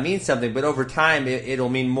not mean something, but over time it'll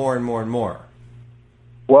mean more and more and more.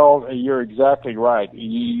 Well, you're exactly right.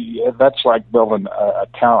 That's like building a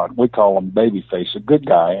talent. We call him babyface, a good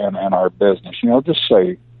guy in our business. Just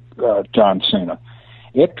say John Cena.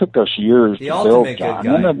 It took us years to build John.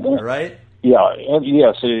 The ultimate good guy, right? Yeah,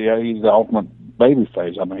 yes, he's the ultimate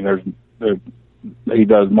babyface. I mean, he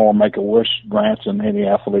does more Make-A-Wish grants than any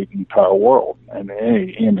athlete in the entire world, and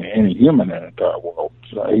any human in the entire world.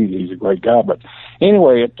 So he's a great guy. But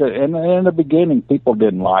anyway, in the beginning, people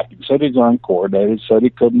didn't like him. Said he's uncoordinated. Said he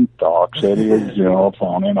couldn't talk. Said he was a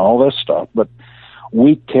phony and all this stuff. But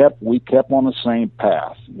we kept on the same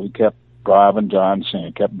path. We kept driving John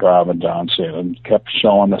Cena, and kept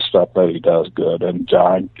showing the stuff that he does good. And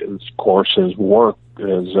John, of course, his work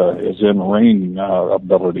his in-ring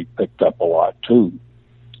ability picked up a lot too,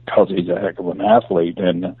 because he's a heck of an athlete,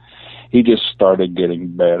 and he just started getting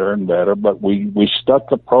better and better. But we stuck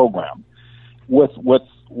the program with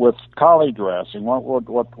college wrestling.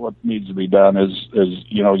 What needs to be done is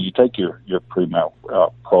you take your pre-med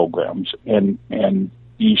programs and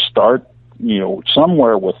you start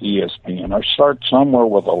somewhere with ESPN or start somewhere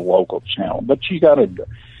with a local channel. But you got to,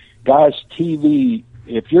 guys, TV.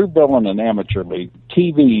 If you're building an amateur league,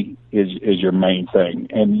 TV is your main thing,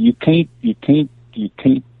 and you can't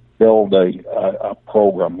build a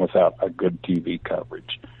program without a good TV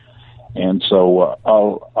coverage. And so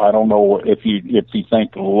I don't know if you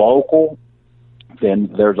think local,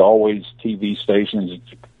 then there's always TV stations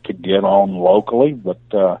to get on locally, but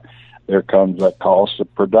there comes that cost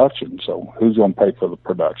of production. So who's going to pay for the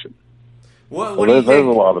production? There's a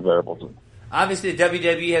lot of variables. Obviously, the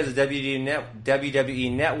WWE has a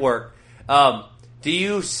WWE network. Do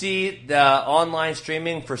you see the online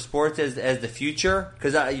streaming for sports as the future?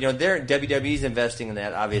 Because WWE's investing in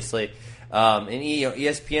that, obviously, and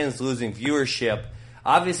ESPN's losing viewership.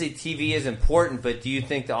 Obviously, TV is important, but do you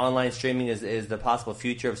think the online streaming is the possible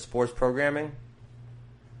future of sports programming?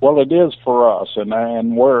 Well, it is for us,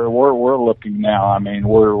 and we're looking now. I mean,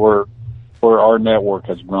 we're our network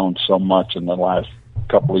has grown so much in the last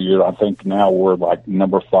couple of years. I think now we're like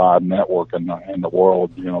number 5 network in the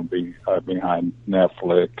world. You know, behind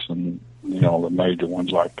Netflix and the major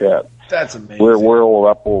ones like that. That's amazing. We're all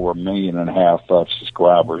up over 1.5 million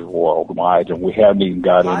subscribers worldwide, and we haven't even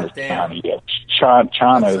got into China yet.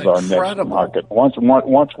 China is our next market. Once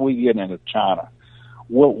we get into China,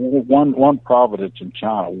 one Providence in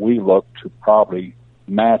China, we look to probably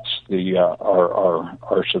match the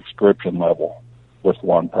our subscription level with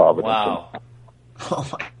one Providence. Wow. Oh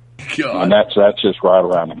my God. And that's just right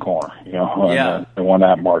around the corner, Yeah. And when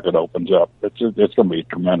that market opens up, it's going to be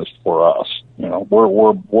tremendous for us.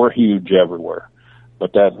 We're huge everywhere,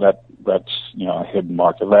 but that's a hidden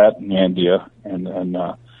market. That in India and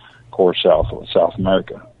of course South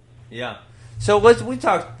America. Yeah. So we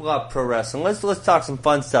talked about pro wrestling. Let's talk some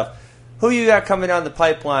fun stuff. Who you got coming down the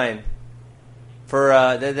pipeline for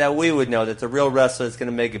that we would know that's a real wrestler that's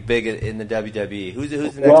going to make it big in the WWE? Who's the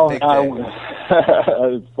next big thing?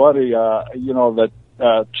 It's funny, that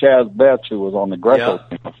Chaz Betts, who was on the Greco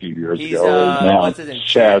team a few years ago, is now what's his name?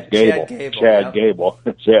 Chad Gable. Chad Gable.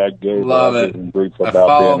 Chad Gable. Love it. I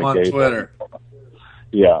follow him on Twitter.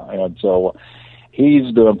 Yeah, and so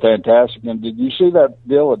he's doing fantastic. And did you see that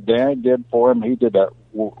deal that Danny did for him? He did that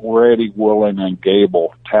Reddy, Willing, and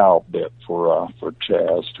Gable towel bit for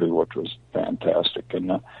Chaz too, which was fantastic.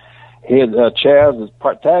 And Chaz's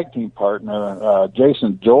tag team partner,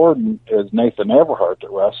 Jason Jordan, is Nathan Everhart that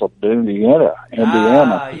wrestled in Indiana.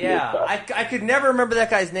 Yeah. I could never remember that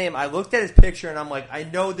guy's name. I looked at his picture and I'm like, I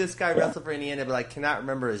know this guy wrestled for Indiana, but I cannot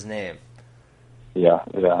remember his name. Yeah,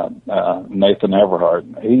 Nathan Everhart.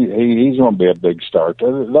 He's going to be a big star.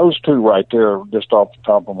 Those two right there, just off the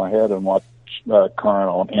top of my head, and what's current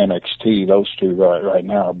on NXT, those two right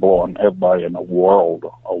now are blowing everybody in the world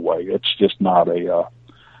away. It's just not a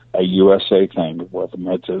USA thing with them.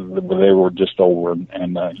 They were just over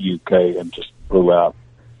in the UK and just blew out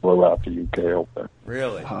the UK over there.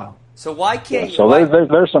 Really? So why can't you? So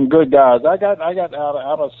there's some good guys. I got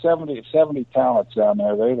out of 70 talents down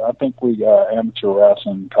there. I think we amateur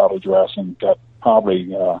wrestling, college wrestling got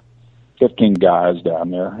probably 15 guys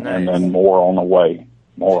down there, Nice. and then more on the way.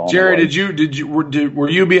 Jerry, were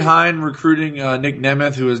you behind recruiting Nick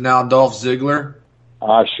Nemeth, who is now Dolph Ziggler?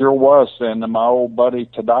 I sure was, and my old buddy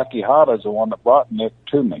Tadaki Hata is the one that brought Nick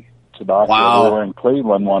to me. Tadaki, Wow. we were in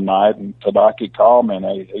Cleveland one night, and Tadaki called me, and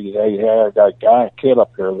hey, I got a kid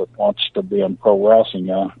up here that wants to be in pro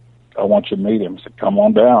wrestling. I want you to meet him. I said, come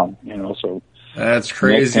on down, So That's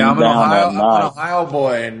crazy. Nick I'm an came down that night. Ohio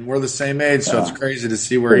boy, and we're the same age, so it's crazy to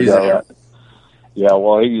see where he's at. Yeah,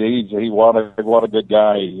 well, what a good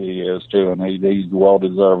guy he is too, and he's well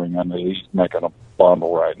deserving, and he's making a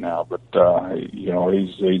bundle right now. But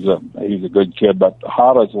he's a good kid. But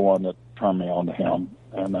Hata's the one that turned me on to him.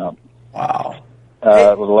 And Wow.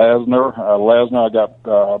 Lesnar, I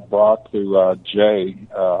got Brock through Jay.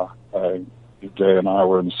 Jay and I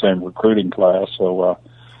were in the same recruiting class, so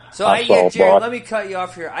Jerry, Brock. let me cut you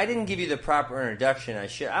off here. I didn't give you the proper introduction.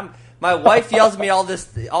 My wife yells at me all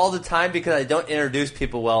the time because I don't introduce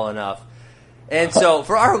people well enough. And so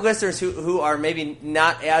for our listeners who are maybe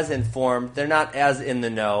not as informed, they're not as in the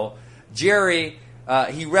know, Jerry,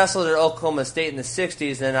 he wrestled at Oklahoma State in the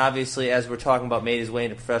 60s, and obviously, as we're talking about, made his way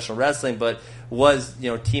into professional wrestling, but was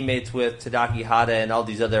teammates with Tadaki Hata and all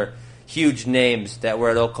these other huge names that were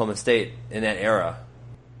at Oklahoma State in that era.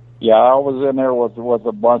 Yeah, I was in there with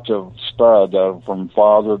a bunch of studs, from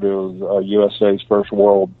Father to USA's first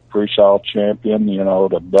world freestyle champion,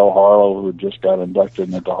 to Bill Harlow, who just got inducted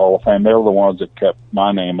into the Hall of Fame. They were the ones that kept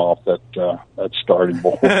my name off that starting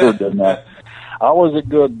board. And I was a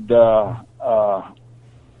good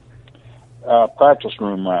practice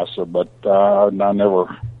room wrestler, but I never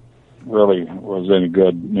really was any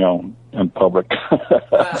good, in public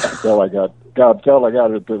until I got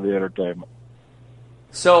into the entertainment.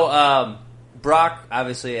 So, Brock,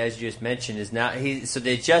 obviously, as you just mentioned, is now so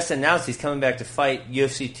they just announced he's coming back to fight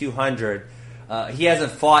UFC 200. He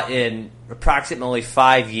hasn't fought in approximately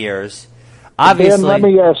 5 years. Obviously, Ben, let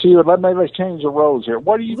me ask you. Let's change the roles here.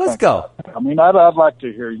 What do you? Let's think go. I mean, I'd like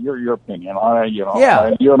to hear your opinion on it.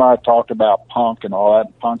 Yeah. You and I talked about Punk and all that.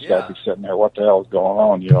 And Punk's got to be sitting there. What the hell is going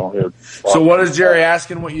on? Here. So what is Jerry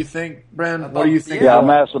asking? What you think, Bren? What do you think? Yeah,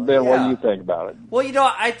 I'm asking Ben. What do you think about it? Well,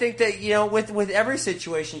 I think that with every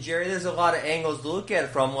situation, Jerry, there's a lot of angles to look at it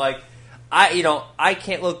from. Like, I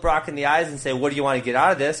can't look Brock in the eyes and say, "What do you want to get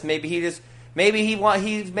out of this?" Maybe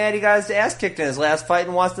he's mad he got his ass kicked in his last fight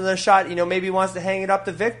and wants another shot. Maybe he wants to hang it up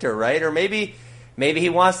to Victor, right? Or maybe he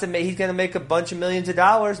wants to. He's going to make a bunch of millions of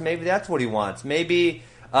dollars. Maybe that's what he wants. Maybe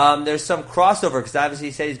There's some crossover because obviously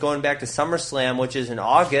he said he's going back to SummerSlam, which is in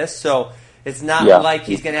August. So it's not like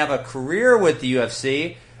he's going to have a career with the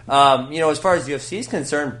UFC. As far as the UFC is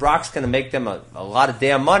concerned, Brock's going to make them a lot of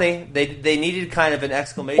damn money. They needed kind of an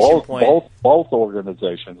exclamation point. Both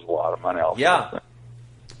organizations a lot of money. Yeah.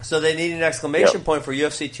 So they need an exclamation point for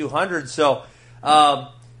UFC 200. So,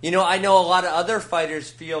 I know a lot of other fighters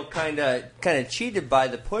feel kind of cheated by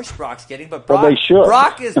the push Brock's getting, but Brock, they should.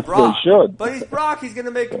 Brock is Brock. They should. But he's Brock. He's going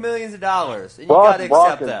to make millions of dollars, and Brock, you got to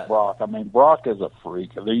accept is that. Brock. I mean, Brock is a freak.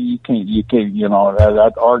 You can't.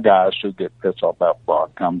 That our guys who get pissed off that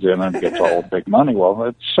Brock comes in and gets all the big money. Well,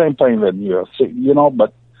 it's the same thing that UFC.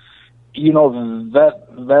 But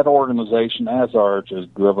that organization, as ours, is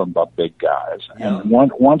driven by big guys. Yeah. And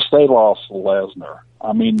once they lost Lesnar,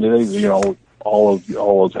 I mean, all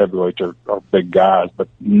those heavyweights are big guys, but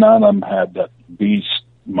none of them had that beast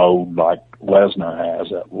mode like Lesnar has.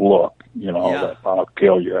 That look, that I'll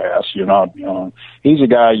kill your ass. He's a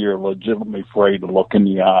guy you're legitimately afraid to look in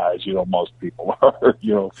the eyes. Most people are.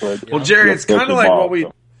 Afraid. Well, Jerry, it's kind of like what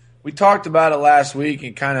we talked about it last week,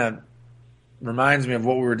 and kind of reminds me of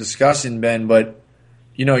what we were discussing, Ben, but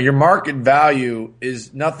your market value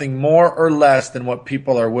is nothing more or less than what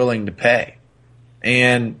people are willing to pay.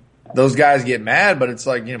 And those guys get mad, but it's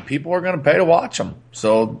like, people are going to pay to watch them.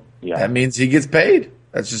 So that means he gets paid.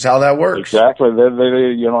 That's just how that works. Exactly.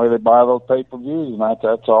 They buy those pay-per-views, and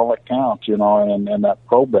that's all that counts, and that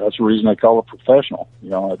pro bet. That's the reason they call it professional.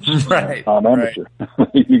 It's right, not amateur. Right.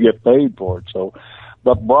 You get paid for it. So,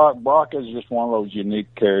 but Brock is just one of those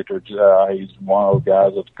unique characters. He's one of those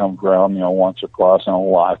guys that comes around, once or twice in a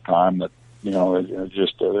lifetime. That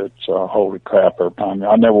it's holy crap every time.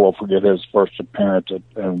 I never will forget his first appearance at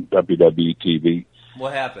WWE TV.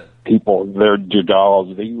 What happened? People, they're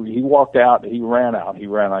dolls. He walked out. He ran out. He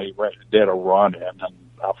did a run in and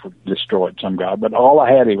destroyed some guy. But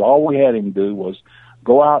all we had him do was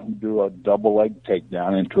go out and do a double leg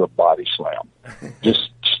takedown into a body slam. Just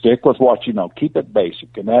stick with what you know. Keep it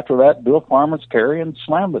basic. And after that, do a fireman's carry and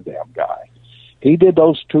slam the damn guy. He did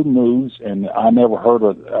those two moves, and I never heard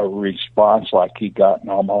a response like he got in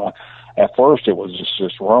all my life. At first, it was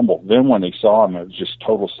just rumble. Then when he saw him, it was just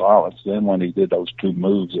total silence. Then when he did those two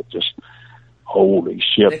moves, it just, holy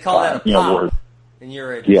shit. They call that a pop in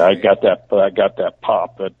your industry. Yeah, I got that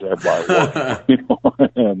pop that everybody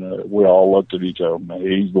wanted. And we all looked at each other, man,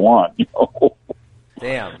 he's the one,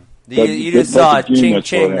 Damn. You just saw ching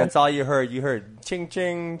ching. That's all you heard. You heard ching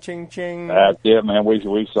ching ching ching. That's it, man. We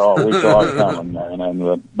saw it coming,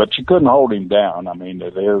 man. But you couldn't hold him down. I mean,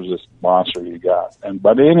 there's this monster you got.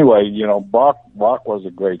 But anyway, Brock was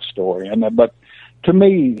a great story. But to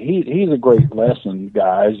me, he's a great lesson,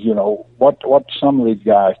 guys. What some of these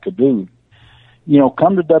guys could do.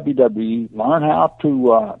 Come to WWE, learn how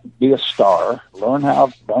to be a star, learn how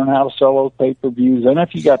to sell those pay-per-views, and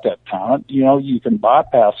if you got that talent, you can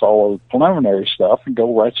bypass all those preliminary stuff and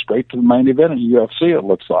go right straight to the main event at UFC. It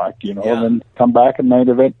looks like, and then come back and main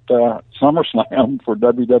event SummerSlam for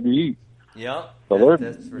WWE. Yeah, so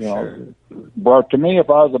that's for sure. But to me, if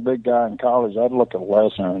I was a big guy in college, I'd look at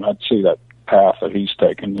Lesnar and I'd see that path that he's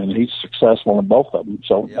taken, and he's successful in both of them.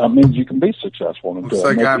 So that means you can be successful in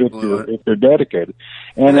if you're dedicated.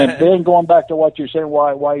 And then going back to what you're saying,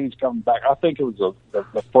 why he's coming back, I think it was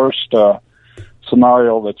the first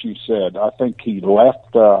scenario that you said. I think he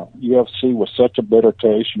left UFC with such a bitter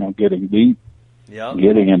taste, getting beat,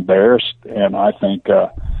 getting embarrassed, and I think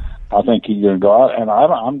he's going to go out. And I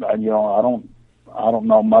don't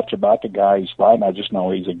know much about the guy he's fighting. I just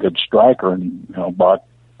know he's a good striker, and Brock's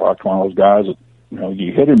one of those guys that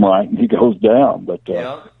you hit him right and he goes down. But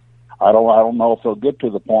I don't know if he'll get to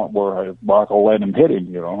the point where Brock will let him hit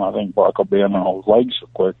him. I think Brock will be in on his legs so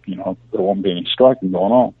quick. There won't be any striking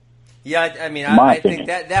going on. Yeah, I mean, I think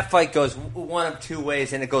that fight goes one of two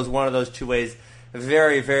ways, and it goes one of those two ways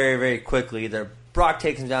very, very, very quickly. Either Brock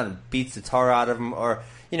takes him down and beats the tar out of him, or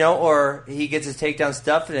he gets his takedown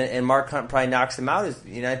stuff, and Mark Hunt probably knocks him out.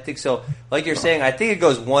 I think so. Like you're saying, I think it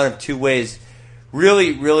goes one of two ways.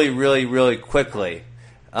 Really, really, really, really quickly.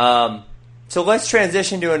 So let's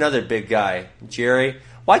transition to another big guy, Jerry.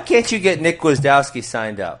 Why can't you get Nick Gwiazdowski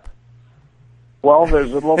signed up? Well,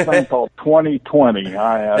 there's a little thing called 2020.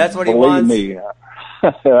 That's what he wants? Believe me,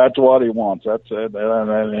 that's what he wants. That's it.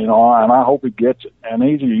 And I hope he gets it. And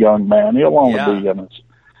he's a young man. He'll only be in his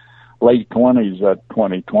late 20s at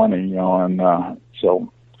 2020,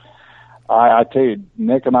 so... I tell you,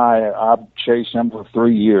 Nick and I've chased him for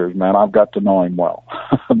 3 years, man. I've got to know him well.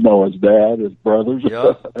 I know his dad, his brothers,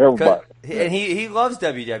 everybody. And he loves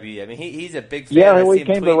WWE. I mean, he's a big fan. Yeah, we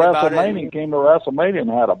came to WrestleMania. He came to WrestleMania and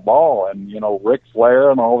had a ball. And, Ric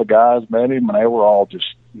Flair and all the guys met him, and they were all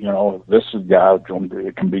just you know, this is the guy who's going to be,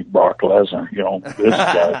 it can beat Brock Lesnar. You know, this is the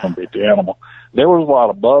guy who's going to beat the Animal. There was a lot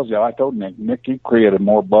of buzz. Yeah, I told Nick, you created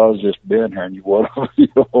more buzz just being here than you would have, you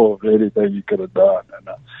know, of anything you could have done. And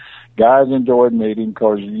guys enjoyed meeting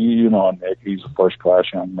because you know Nick, he's a first class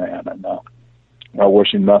young man, and I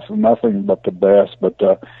wish him nothing but the best. But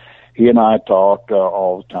he and I talk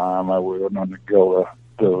all the time. We were going to go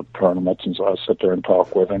to tournaments, and so I sit there and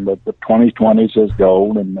talk with him. But the 2020 is his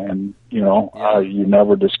goal, and you know, you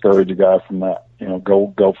never discourage a guy from that. You know,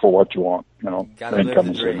 go for what you want. You know, gotta live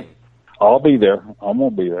the dream. I'll be there. I'm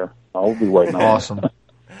gonna be there. I'll be waiting. Awesome.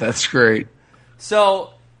 That's great.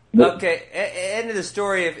 So, okay, end of the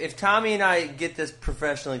story. If Tommy and I get this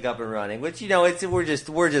professionally up and running, which, you know, we're just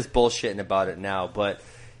bullshitting about it now, but,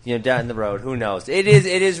 you know, down the road, who knows? It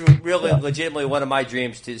is really legitimately one of my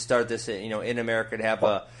dreams to start this, you know, in America, to have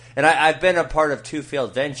and I've been a part of two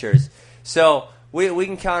failed ventures, so we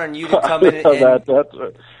can count on you to come in. That's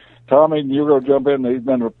Tommy, you're going to jump in. He's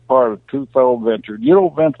been a part of two failed ventures. You know,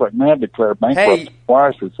 Vince McMahon declared bankrupt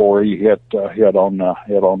twice before he hit on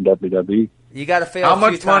WWE. You got to fail. How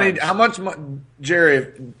much money? How much,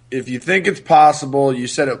 Jerry? If you think it's possible, you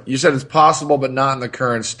said it's possible, but not in the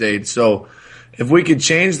current state. So, if we could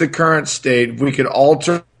change the current state, if we could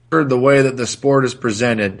alter the way that the sport is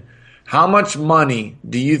presented. How much money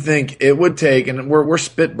do you think it would take? And we're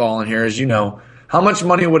spitballing here, as you know. How much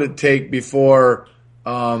money would it take before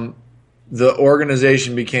the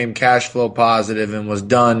organization became cash flow positive and was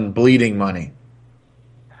done bleeding money?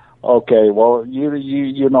 Okay, well,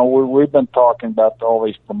 you know, we've been talking about all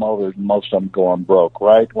these promoters, and most of them going broke,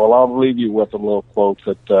 right? Well, I'll leave you with a little quote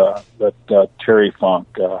that Terry Funk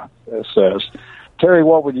says. Terry,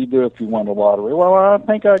 what would you do if you won the lottery? Well, I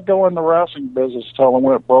think I'd go in the wrestling business till I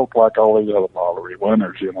went broke like all these other lottery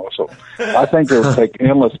winners, you know. So I think it would take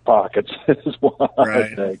endless pockets is what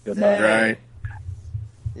I think. Right.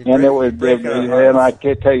 And it would, and I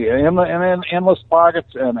can tell you, and endless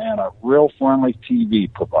pockets and a real friendly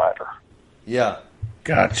TV provider. Yeah,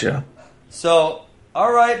 gotcha. So,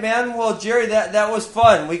 all right, man. Well, Jerry, that was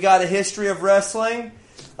fun. We got a history of wrestling.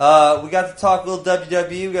 We got to talk a little WWE.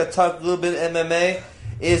 We got to talk a little bit of MMA.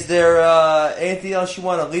 Is there anything else you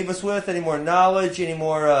want to leave us with? Any more knowledge? Any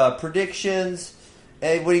more predictions?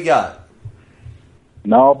 Hey, what do you got?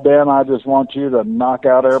 No, Ben, I just want you to knock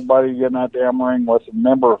out everybody getting that damn ring with.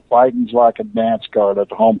 Remember, fighting's like a dance card at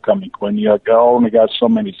the homecoming queen. You only got so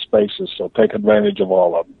many spaces, so take advantage of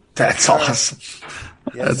all of them. That's awesome.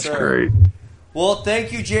 Yes, That's sir. great. Well,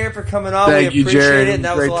 thank you, Jerry, for coming on. Thank we appreciate you, Jerry. it, and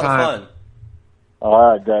that was a lot of fun.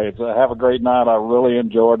 All right, guys. Have a great night. I really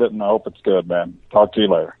enjoyed it, and I hope it's good, man. Talk to you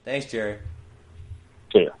later. Thanks, Jerry.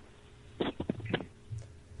 See ya.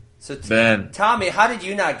 So, Ben, Tommy, how did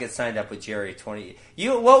you not get signed up with Jerry?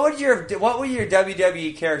 What would your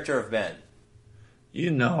WWE character have been?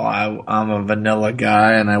 You know, I'm a vanilla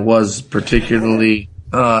guy, and I was particularly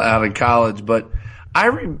out of college. But I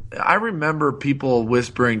remember people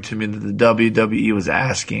whispering to me that the WWE was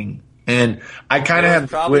asking, and I kind of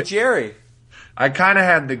had probably Jerry. I kind of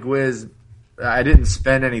had the Gwiz. I didn't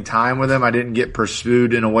spend any time with him. I didn't get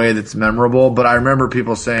pursued in a way that's memorable. But I remember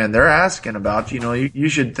people saying, they're asking about, you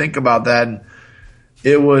should think about that. And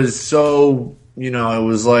it was so, it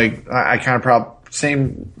was like, I kind of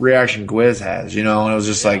same reaction Gwiz has, and it was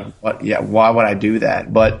just like, what? Yeah, why would I do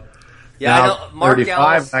that? But now, I'm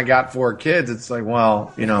 35 and I got 4 kids. It's like,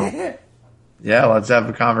 well, yeah, let's have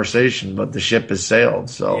a conversation. But the ship has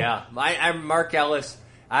sailed. So yeah, I'm Mark Ellis.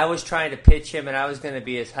 I was trying to pitch him, and I was going to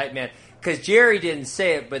be his hype man. Because Jerry didn't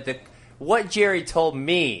say it, but what Jerry told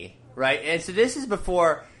me, right? And so this is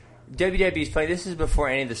before WWE's playing. This is before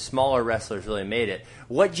any of the smaller wrestlers really made it.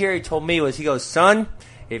 What Jerry told me was, he goes, son,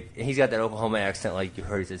 he's got that Oklahoma accent like you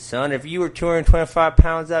heard. He said, son, if you were 225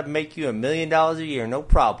 pounds, I'd make you $1 million a year, no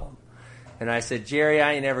problem. And I said, Jerry,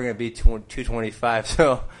 I ain't never going to be 225,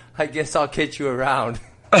 so I guess I'll get you around.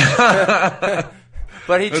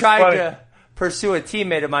 But he tried to pursue a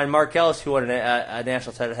teammate of mine, Mark Ellis, who won a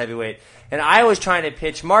national title heavyweight, and I was trying to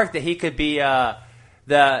pitch Mark that he could be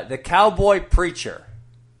the cowboy preacher.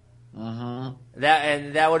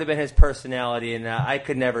 That would have been his personality, and I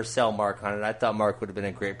could never sell Mark on it. I thought Mark would have been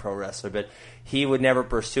a great pro wrestler, but he would never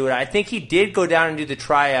pursue it. I think he did go down and do the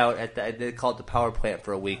tryout they call it the power plant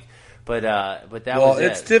for a week, but that was it. Well,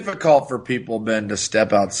 it's difficult for people, Ben, to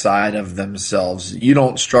step outside of themselves. You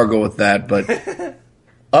don't struggle with that, but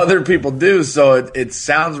other people do, so it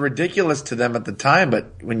sounds ridiculous to them at the time,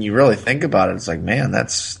 but when you really think about it, it's like, man,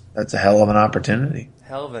 that's a hell of an opportunity.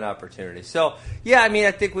 Hell of an opportunity. So, yeah, I mean,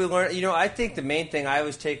 I think we learned, I think the main thing I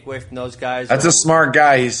always take away from those guys. That's a smart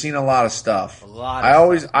guy. He's seen a lot of stuff. I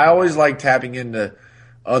always like tapping into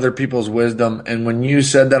other people's wisdom. And when you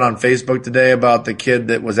said that on Facebook today about the kid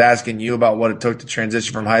that was asking you about what it took to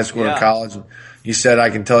transition from high school to college, you said, I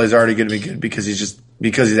can tell he's already going to be good because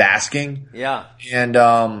he's asking. Yeah. And,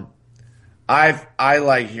 I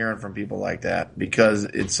like hearing from people like that because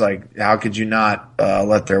it's like, how could you not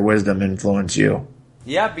let their wisdom influence you?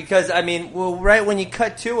 Yeah, because I mean, well, right when you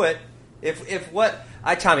cut to it,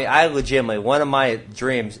 Tommy, I legitimately, one of my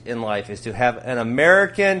dreams in life is to have an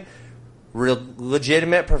American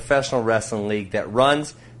legitimate professional wrestling league that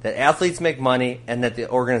runs, that athletes make money, and that the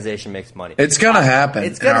organization makes money. It's gonna happen.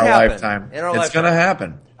 It's gonna happen in our lifetime. It's gonna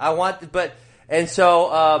happen.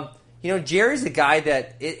 Jerry's a guy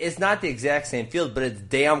that it's not the exact same field, but it's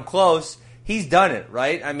damn close. He's done it,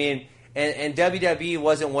 right? I mean, and WWE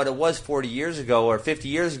wasn't what it was 40 years ago or 50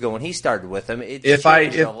 years ago when he started with them. It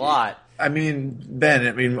changed a lot. I mean,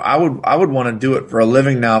 Ben, I would want to do it for a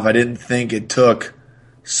living now if I didn't think it took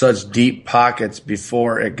such deep pockets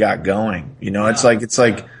before it got going. You know, it's like,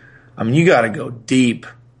 I mean, you got to go deep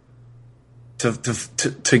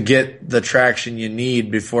to get the traction you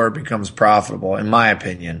need before it becomes profitable, in my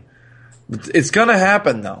opinion. It's going to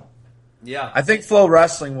happen, though. Yeah. I think Flow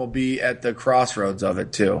Wrestling will be at the crossroads of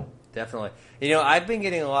it, too. Definitely. You know, I've been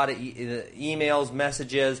getting a lot of emails,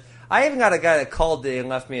 messages. I even got a guy that called today and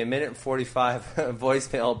left me a 1:45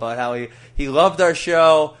 voicemail about how he loved our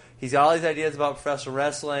show. He's got all these ideas about professional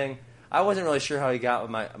wrestling. I wasn't really sure how he got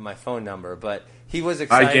my phone number, but he was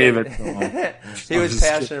excited. I gave it to him. He was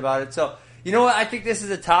passionate about it. So, you know what? I think this is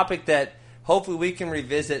a topic that hopefully we can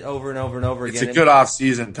revisit over and over and over again. It's a good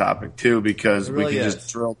off-season topic, too, because really we can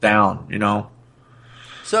just drill down, you know?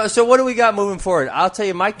 So what do we got moving forward? I'll tell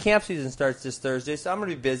you, my camp season starts this Thursday, so I'm going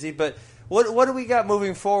to be busy. But what do we got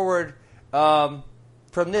moving forward from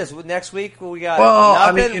this? Next week, we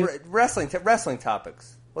got wrestling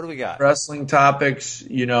topics. What do we got? Wrestling topics,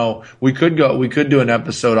 you know, we could do an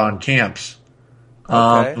episode on camps.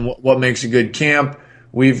 Okay. What makes a good camp.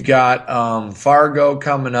 We've got Fargo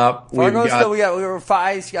coming up. We were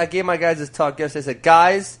 5. I gave my guys this talk yesterday. I said,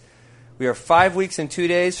 guys, we are 5 weeks and 2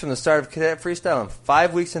 days from the start of Cadet Freestyle and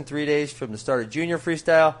 5 weeks and 3 days from the start of Junior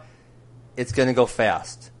Freestyle. It's going to go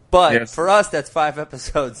fast. But for us, that's 5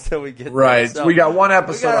 episodes till we get right. there. So we got one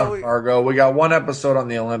episode on Fargo. We got one episode on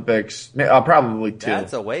the Olympics. Probably 2.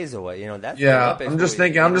 That's a ways away. You know, that's I'm just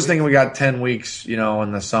thinking we got 10 weeks. You know,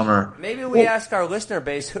 in the summer. Maybe we ask our listener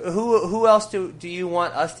base who else do you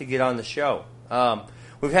want us to get on the show?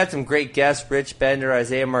 We've had some great guests: Rich Bender,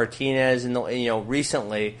 Isaiah Martinez, and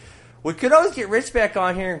recently. We could always get Rich back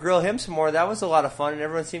on here and grill him some more. That was a lot of fun, and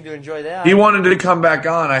everyone seemed to enjoy that. He wanted to come back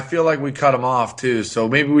on. I feel like we cut him off, too, so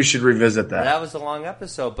maybe we should revisit that. That was a long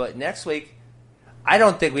episode, but next week, I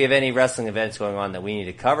don't think we have any wrestling events going on that we need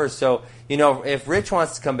to cover. So, if Rich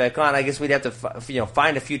wants to come back on, I guess we'd have to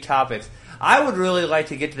find a few topics. I would really like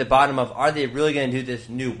to get to the bottom of, are they really going to do this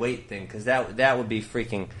new weight thing? Because that would be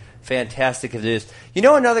freaking fantastic if it is.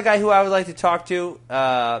 Another guy who I would like to talk to,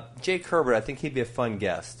 Jake Herbert. I think he'd be a fun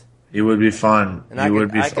guest. He would be fun. And I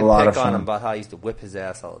could pick on him about how he used to whip his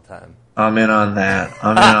ass all the time. I'm in on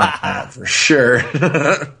that. For sure.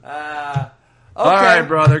 Okay. All right,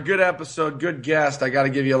 brother. Good episode. Good guest. I got to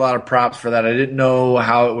give you a lot of props for that. I didn't know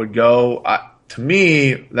how it would go. To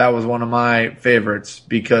me, that was one of my favorites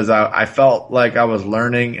because I felt like I was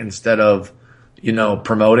learning instead of,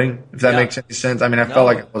 promoting, if that makes any sense. I mean, I felt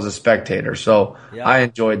like I was a spectator, so I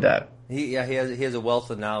enjoyed that. He has a wealth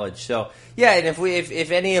of knowledge. So and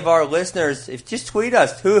if any of our listeners, just tweet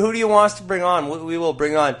us. Who do you want us to bring on? We will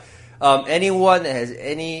bring on anyone that has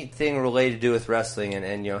anything related to do with wrestling,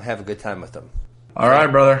 and have a good time with them. All right,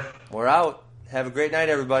 brother. We're out. Have a great night,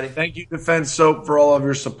 everybody. Thank you, Defense Soap, for all of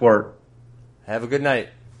your support. Have a good night.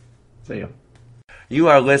 See you. You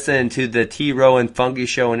are listening to the T. Rowan Funky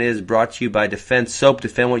Show, and it is brought to you by Defense Soap.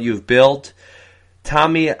 Defend what you've built.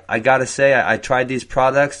 Tommy, I gotta say, I tried these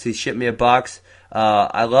products. He shipped me a box.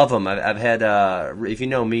 I love them. I've had, if you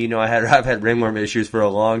know me, I've had ringworm issues for a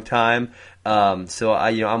long time. So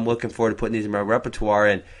I'm looking forward to putting these in my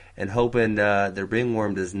repertoire and hoping the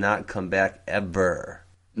ringworm does not come back ever.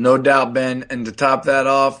 No doubt, Ben. And to top that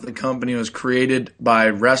off, the company was created by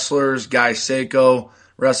wrestlers. Guy Seiko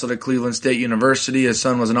wrestled at Cleveland State University. His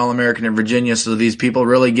son was an All-American in Virginia, so these people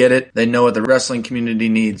really get it. They know what the wrestling community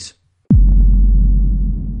needs.